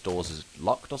 like this doors is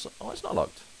locked or something. Oh, it's not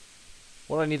locked.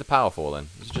 What do I need the power for then?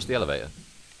 Is it just the elevator?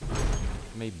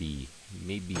 Maybe.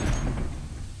 Maybe.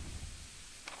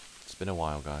 It's been a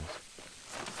while, guys.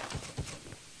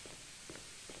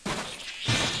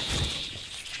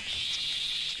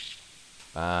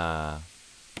 Ah.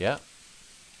 Yeah.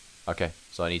 Okay,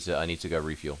 so I need to go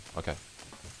refuel. Okay.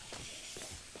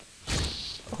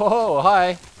 Oh,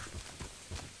 hi.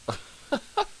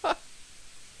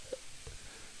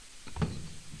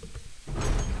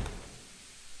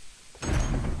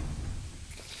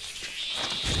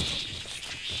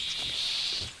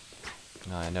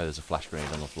 I know there's a flash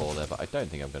grenade on the floor there, but I don't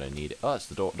think I'm going to need it. Oh, it's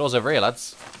the door. Door's over here,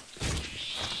 lads.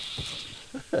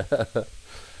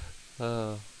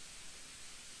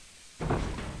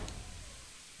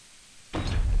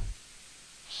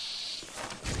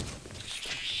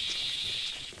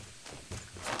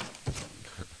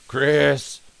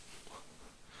 Chris!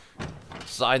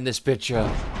 Sign this picture.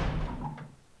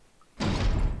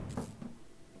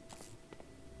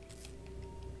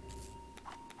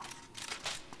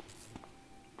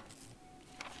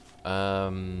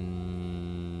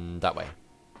 That way.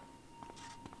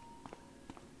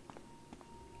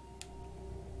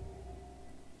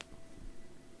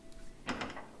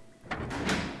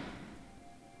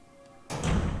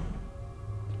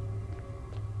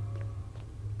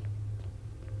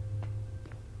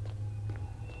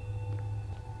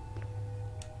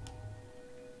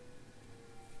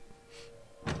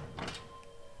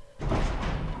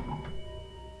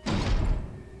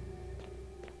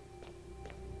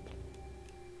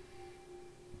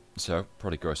 So,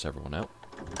 probably gross everyone out.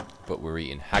 But we're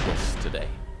eating haggis today.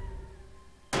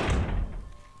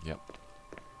 Yep.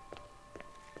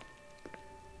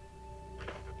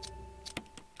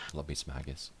 Love me some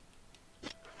haggis.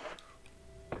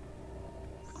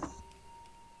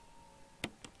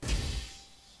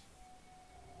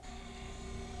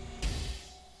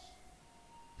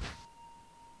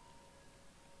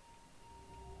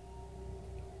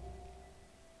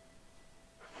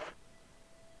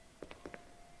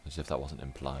 As if that wasn't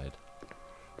implied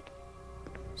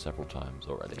several times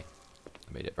already.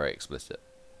 I made it very explicit.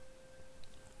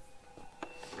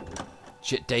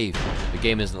 Shit, Dave, the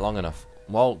game isn't long enough.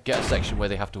 Well, get a section where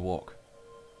they have to walk.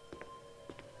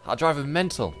 I'll drive him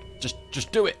mental.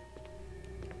 Just do it.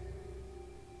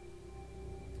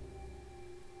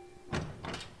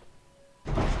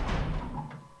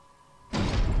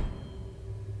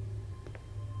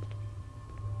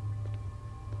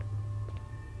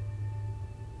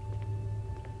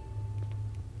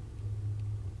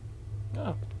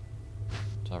 Oh.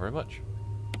 Not very much.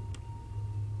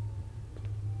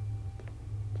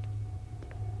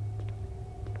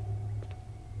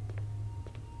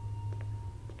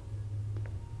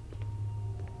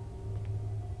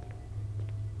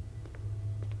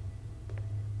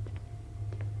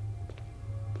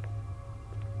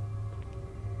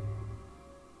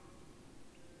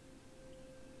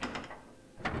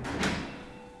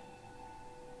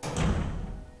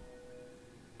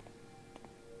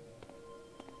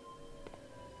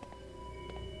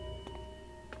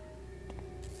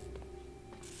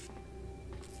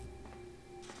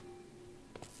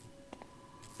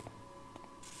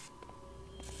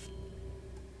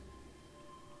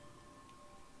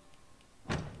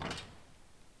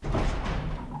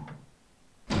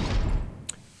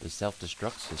 The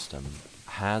self-destruct system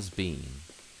has been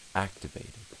activated.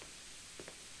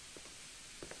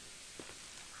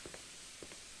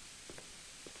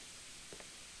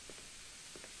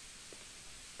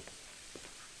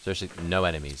 Seriously, no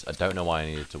enemies. I don't know why I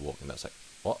needed to walk in that sec.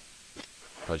 What?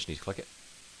 Do I just need to click it?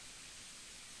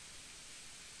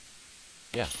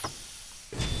 Yeah.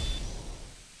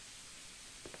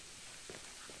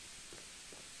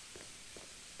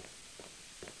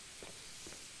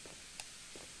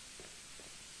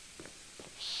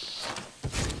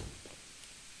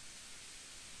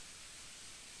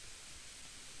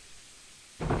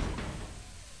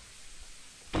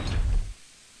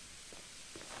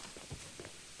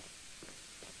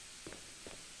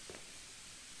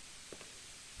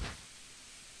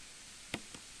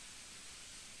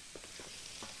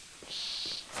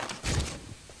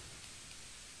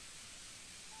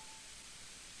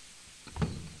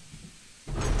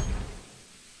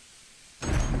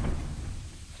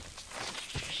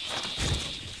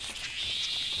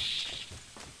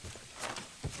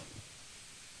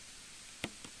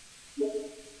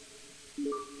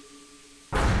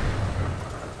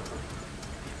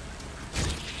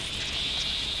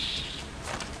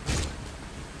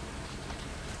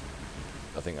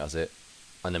 I think that's it.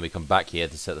 And then we come back here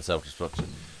to set the self-destruction.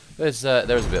 There is a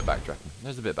bit of backtracking.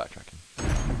 There's a bit of backtracking.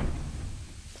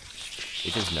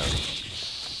 It is known.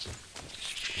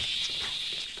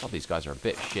 God, these guys are a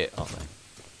bit shit, aren't they?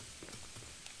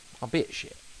 A bit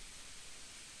shit.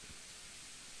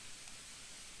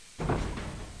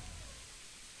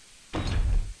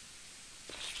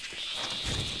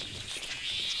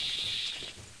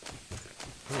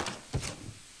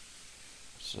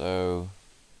 So,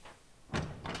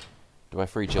 do I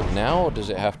free jump now, or does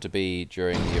it have to be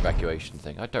during the evacuation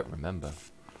thing? I don't remember.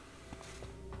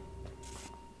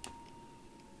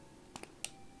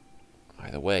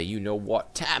 Either way, you know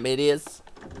what time it is.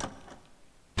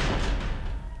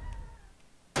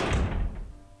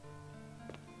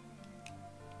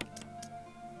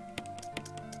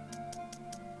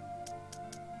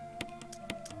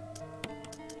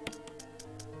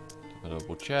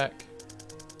 Double check.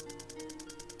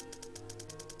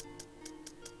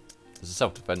 There's a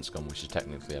self-defense gun, which is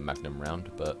technically a magnum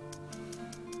round, but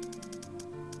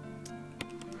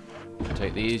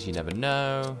take these, you never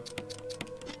know.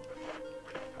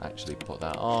 Actually put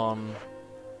that on.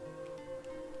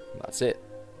 That's it.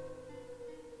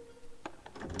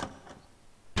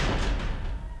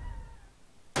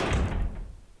 The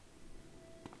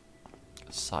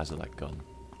size of that gun.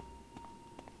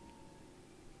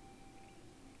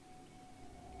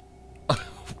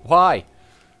 Why?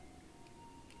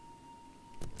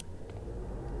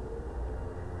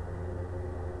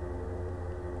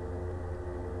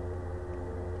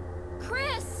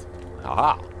 Chris!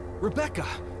 Aha! Rebecca!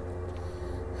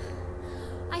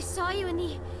 I saw you in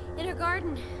the inner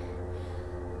garden.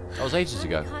 That was ages How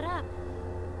ago. we caught up.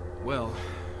 Well,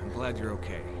 I'm glad you're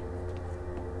okay.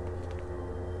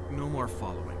 No more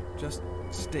following. Just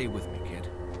stay with me, kid.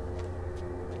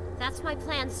 That's my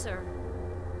plan, sir.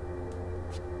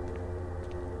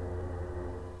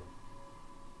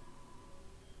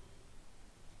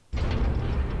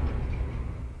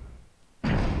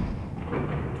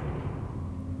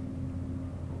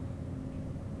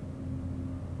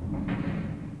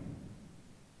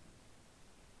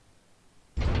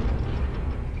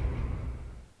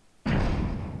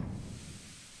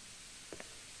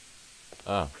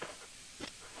 Oh.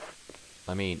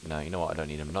 I mean, no, you know what? I don't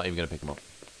need him. I'm not even going to pick him up.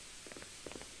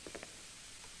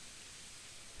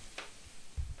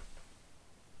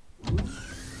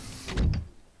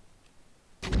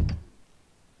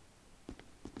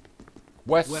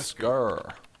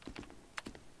 Wesker.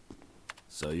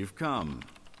 So you've come.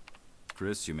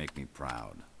 Chris, you make me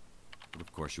proud. But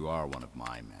of course you are one of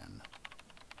my men.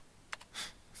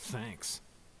 Thanks.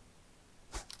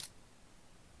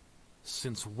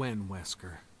 Since when,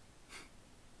 Wesker?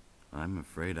 I'm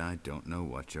afraid I don't know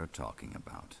what you're talking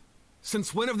about.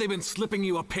 Since when have they been slipping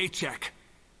you a paycheck?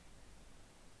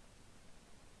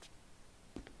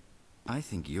 I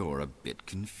think you're a bit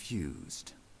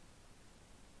confused.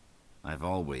 I've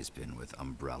always been with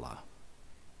Umbrella.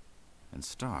 And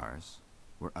stars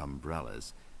were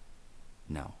Umbrella's...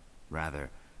 No, rather,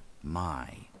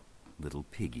 my little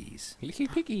piggies. Little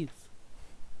piggies.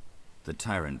 The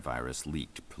Tyrant virus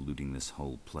leaked, polluting this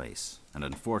whole place. And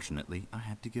unfortunately, I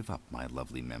had to give up my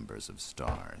lovely members of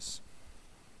Stars.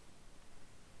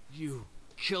 You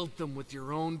killed them with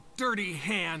your own dirty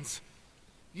hands!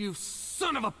 You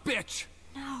son of a bitch!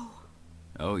 No.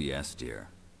 Oh yes, dear.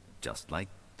 Just like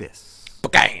this.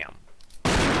 Bam!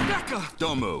 Rebecca!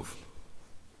 Don't move!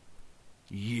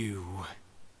 You...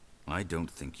 I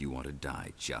don't think you want to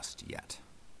die just yet.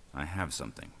 I have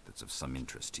something that's of some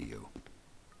interest to you.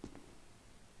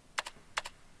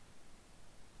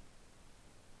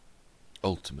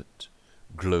 Ultimate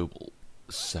global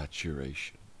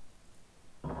saturation.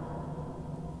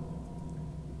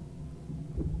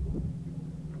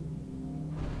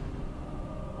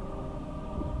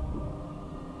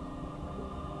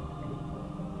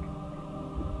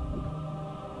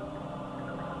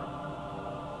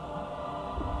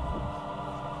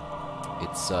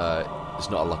 It's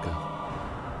not a locker.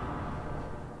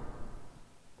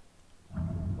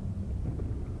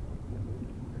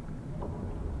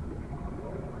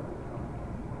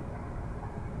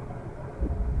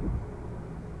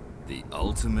 The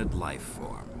ultimate life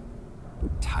form.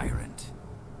 Tyrant.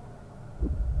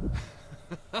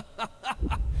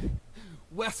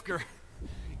 Wesker,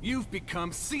 you've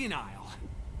become senile.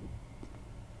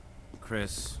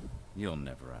 Chris, you'll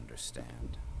never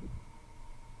understand.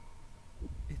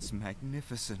 It's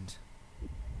magnificent.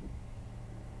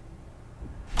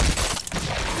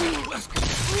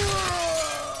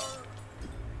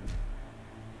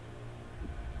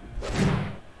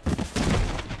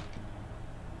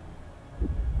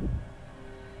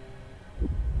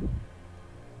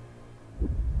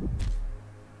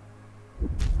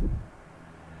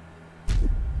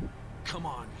 Come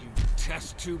on, you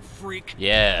test tube freak.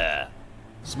 Yeah.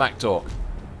 Smack talk.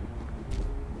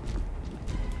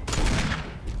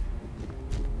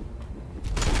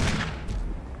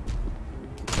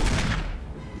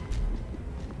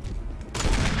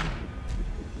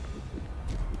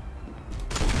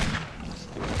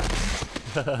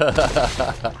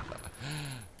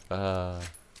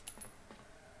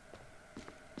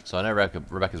 So I know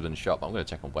Rebecca's been shot, but I'm going to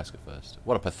check on Wesker first.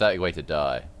 What a pathetic way to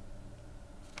die.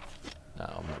 No,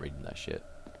 I'm not reading that shit.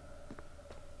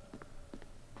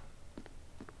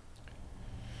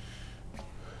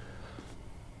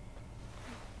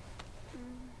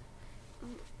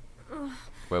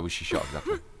 Where was she shot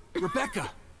exactly?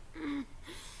 Rebecca!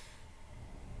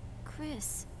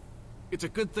 Chris. It's a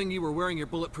good thing you were wearing your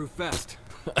bulletproof vest.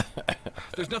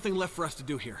 There's nothing left for us to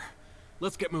do here.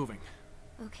 Let's get moving.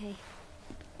 Okay.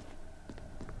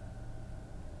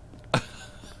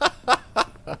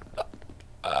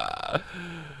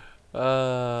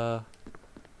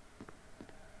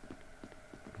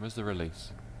 Where's the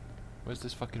release? Where's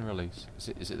this fucking release?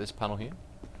 Is it this panel here?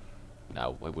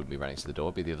 No, it wouldn't be right next to the door.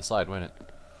 It'd be the other side, wouldn't it?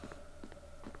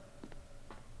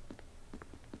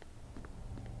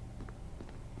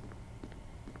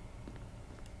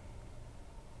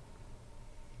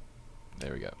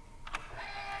 There we go.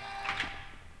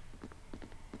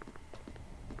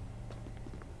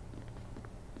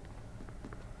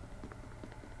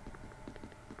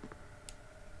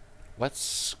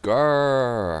 Let's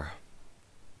go.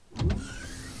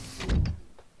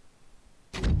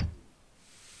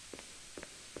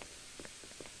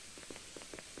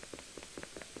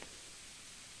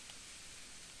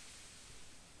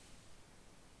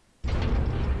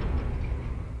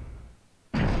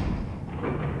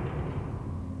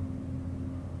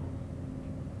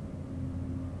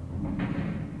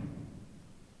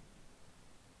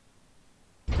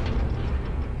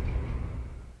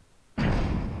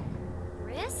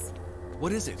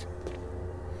 What is it?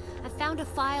 I found a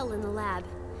file in the lab.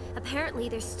 Apparently,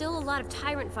 there's still a lot of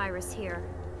tyrant virus here.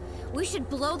 We should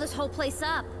blow this whole place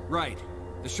up. Right.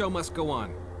 The show must go on.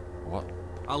 What?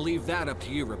 I'll leave that up to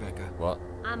you, Rebecca. What?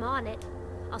 I'm on it.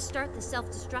 I'll start the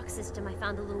self-destruct system I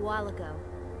found a little while ago.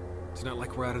 It's not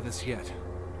like we're out of this yet.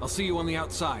 I'll see you on the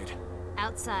outside.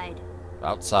 Outside.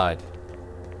 Outside.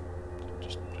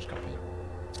 Just copy it.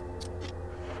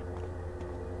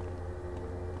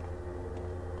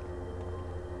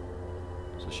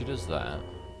 So she does that.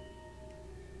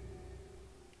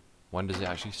 When does it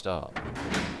actually start?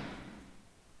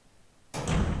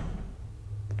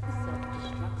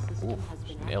 Self-destruct system Oof, has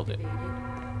been nailed it. activated.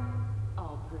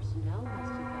 All personnel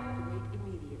must evacuate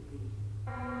immediately.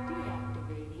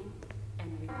 Deactivating and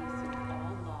releasing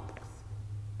all locks.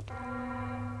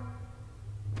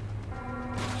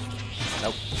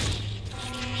 Nope.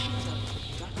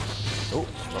 Self-destruct Oh,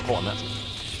 not caught on that. must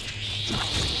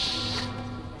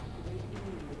evacuate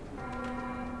immediately.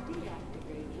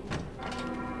 Deactivating and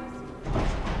releasing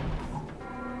all locks.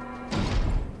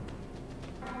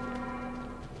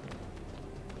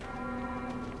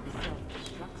 The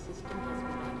self-destruct system has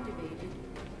been activated.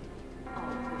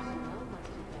 All personnel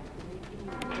must evacuate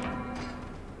immediately.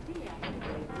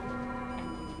 Deactivating and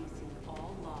releasing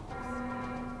all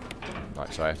locks.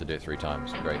 Right, so I have to do it 3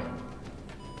 times. Great.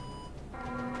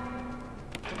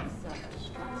 The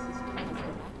self-destruct system has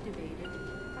been activated.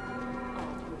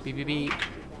 All Beep, beep, personnel beep. must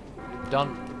evacuate Done.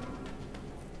 immediately.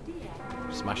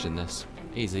 Deactivating Smashing this.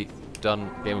 and Easy. releasing Done.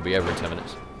 Game will be over in 10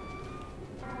 minutes.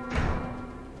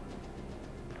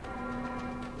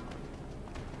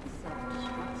 The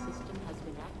self-destruct system has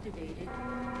been activated.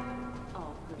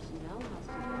 All personnel must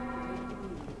evacuate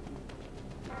immediately.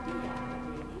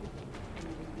 Deactivating and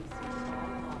releasing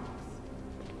all locks.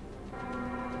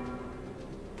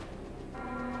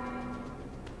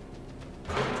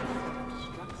 The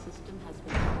self-destruct system has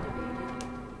been activated.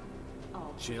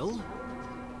 All Jill? personnel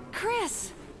must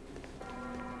Chris!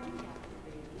 deactivating and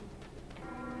releasing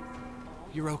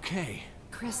all. You're okay.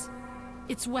 Chris,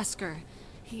 it's Wesker.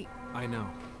 He... I know.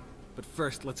 But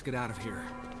first, let's get out of here.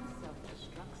 The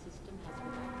self-destruct system has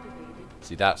been activated.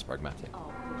 See, that's pragmatic.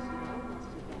 All personnel must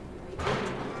evacuate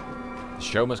immediately. The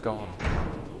show must go on.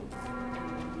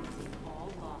 And releasing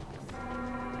all locks.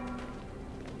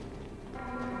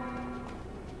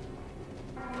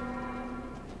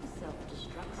 The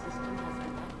self-destruct system has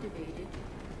been activated.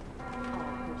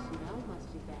 All personnel must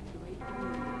evacuate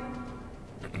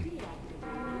immediately.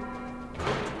 Deactivating and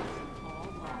releasing all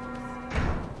locks.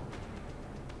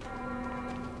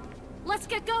 Let's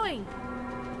get going!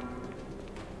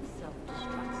 The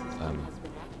self-destruct system has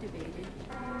been activated.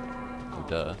 All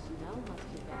duh. personnel must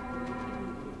evacuate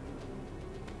immediately.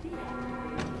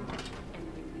 Deactivating and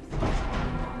releasing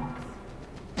all locks.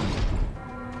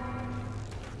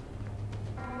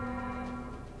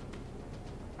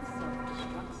 The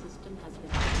self-destruct system has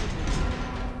been activated.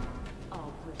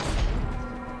 All personnel must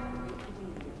evacuate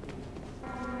immediately.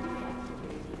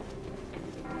 Deactivating and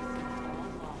releasing all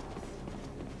locks.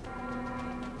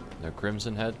 No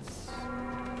crimson heads.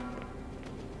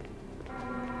 The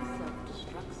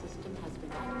self-destruct system has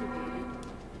been activated.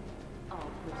 All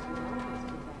personnel must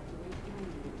evacuate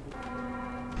immediately.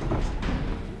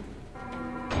 Deactivating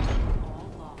and releasing all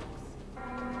locks.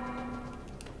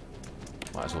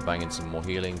 Might as well bang in some more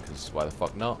healing, because why the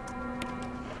fuck not? The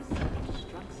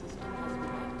self-destruct system has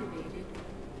been activated.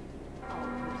 All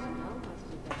personnel must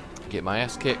evacuate. Get my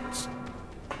ass kicked.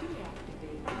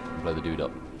 Deactivating Blow the dude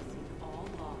up. and releasing all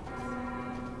locks.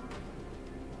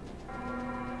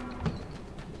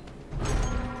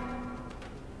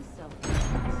 The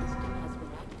self-destruct system has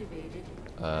been activated.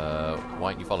 Why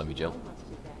don't you follow me, Jill? Must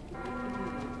evacuate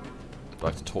immediately. Do I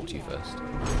have to talk to you first? And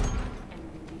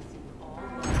releasing all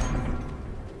locks.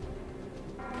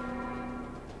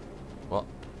 What?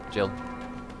 Jill?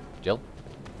 Jill? The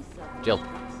Jill.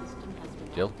 self-destruct system has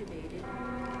been Jill? activated.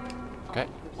 Okay,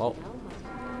 All well, personnel must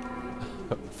evacuate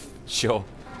immediately. sure.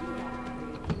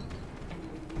 Deactivating and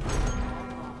releasing all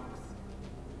locks.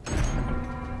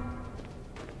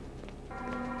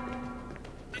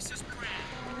 This is Brad.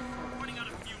 We're running out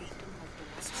of fuel.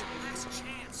 This is our last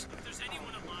chance. If there's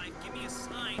anyone alive, give me a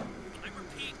sign. I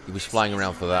repeat. He was flying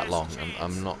around for that long.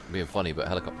 I'm not being funny, but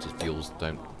helicopter fuels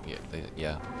don't. Yeah, yeah.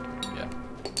 The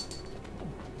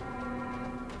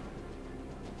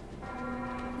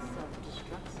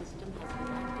self-destruct system has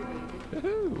been activated.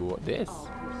 Woohoo! What this? All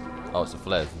personnel Oh, it's a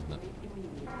flares, isn't it? evacuate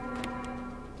immediately.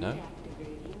 No?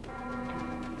 Deactivating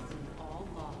and releasing all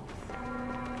locks.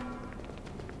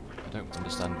 I don't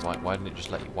understand why didn't it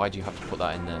just let you? Why do you have to put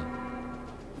that in there? The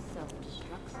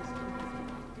self-destruct system has been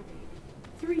activated.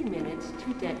 3 minutes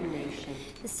to detonation.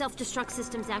 The self-destruct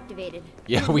system's activated.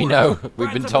 Yeah, we know.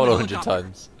 We've been Brad's told up in 100 the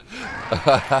times.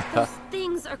 Those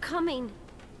things are coming.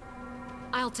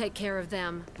 I'll take care of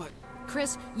them. But,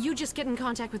 Chris, you just get in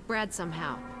contact with Brad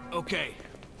somehow. okay.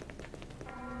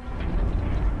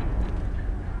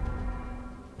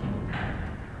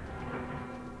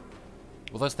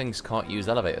 Well, those things can't use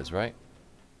elevators, right?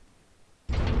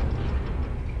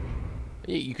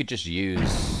 You could just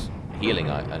use a healing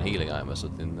item or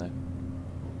something, though.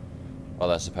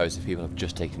 Well, I suppose if people have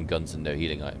just taken guns and no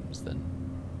healing items, then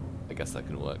I guess that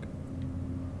can work.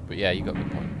 But yeah, you got a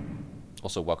good point.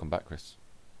 Also, welcome back, Chris.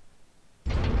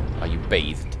 Are you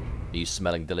bathed? Are you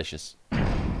smelling delicious?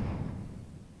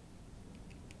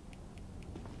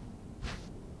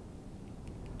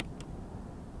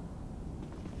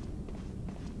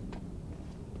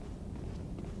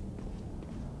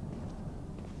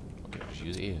 Okay, just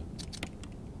use it here.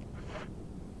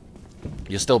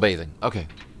 You're still bathing. Okay.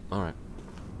 Alright.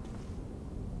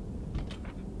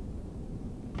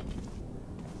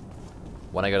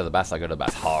 When I go to the bath, I go to the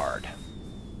bath hard.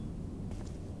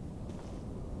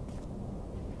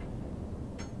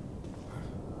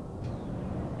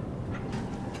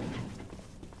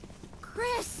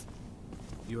 Chris!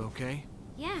 You okay?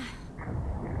 Yeah.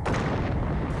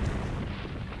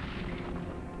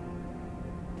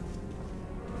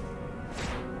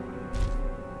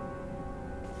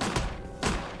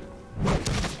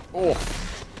 Oh.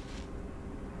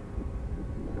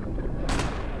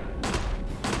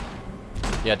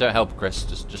 Yeah, don't help, Chris.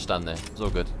 Just stand there. It's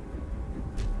all good.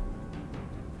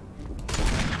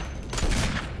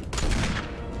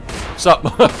 Sup?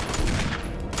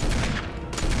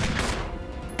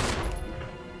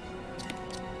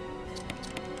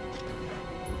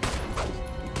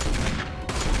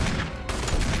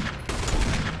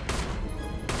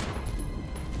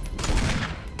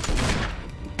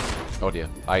 Oh dear.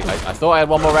 I thought I had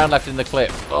one more round left in the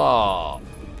clip. Oh.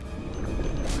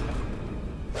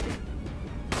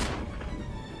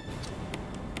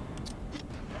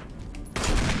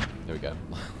 There we go.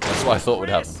 That's what I thought would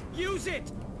happen. Chris, use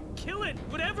it! Kill it,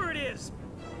 whatever it is!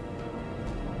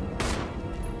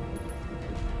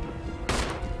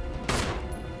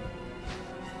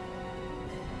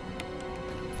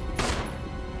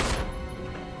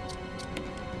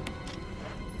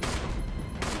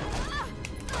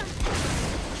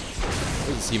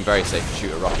 Doesn't seem very safe to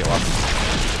shoot a rocket launcher.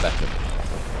 Better.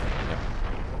 Yeah.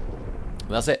 And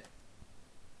that's it.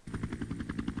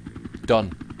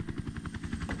 Done.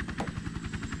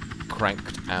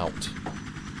 Cranked out.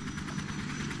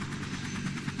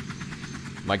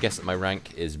 My guess at my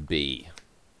rank is B.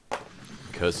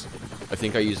 Because I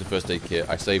think I used the first aid kit,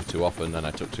 I saved too often, and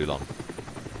I took too long.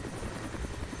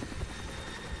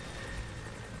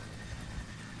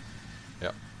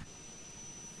 Yep.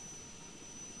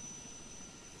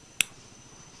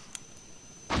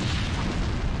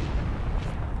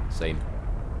 Same.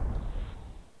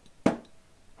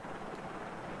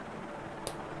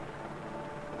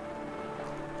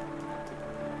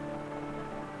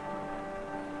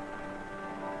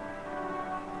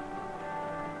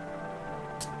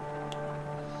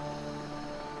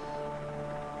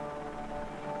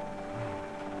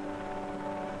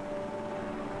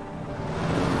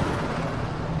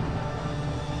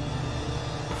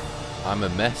 I'm a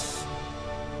mess.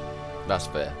 That's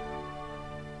fair.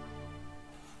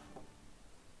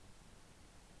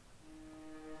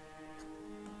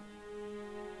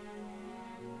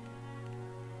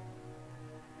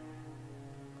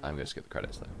 I'm going to skip the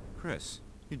credits though. Chris,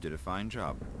 you did a fine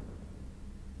job.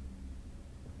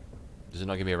 Does it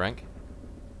not give me a rank?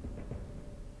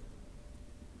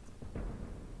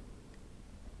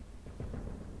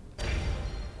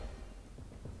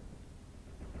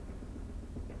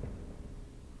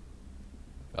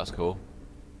 That's cool.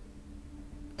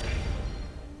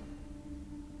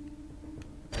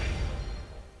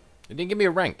 It didn't give me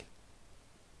a rank.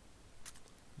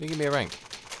 It didn't give me a rank.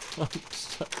 I'm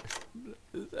sorry.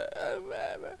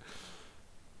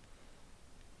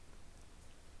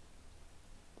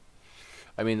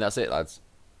 I mean, that's it, lads.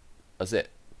 That's it.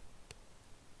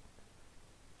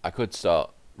 I could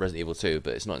start Resident Evil 2,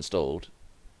 but it's not installed.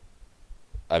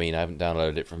 I mean, I haven't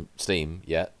downloaded it from Steam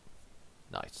yet.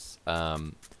 Nice. I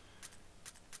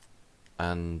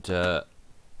want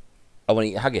to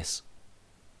eat haggis.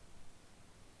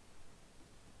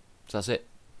 So that's it.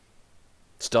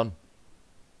 It's done.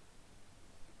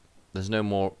 There's no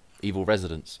more evil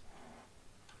residents.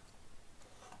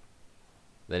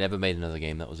 They never made another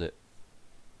game, that was it.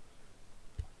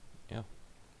 Yeah.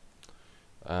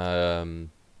 So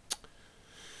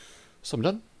I'm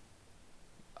done.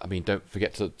 I mean, don't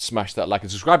forget to smash that like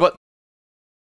and subscribe button.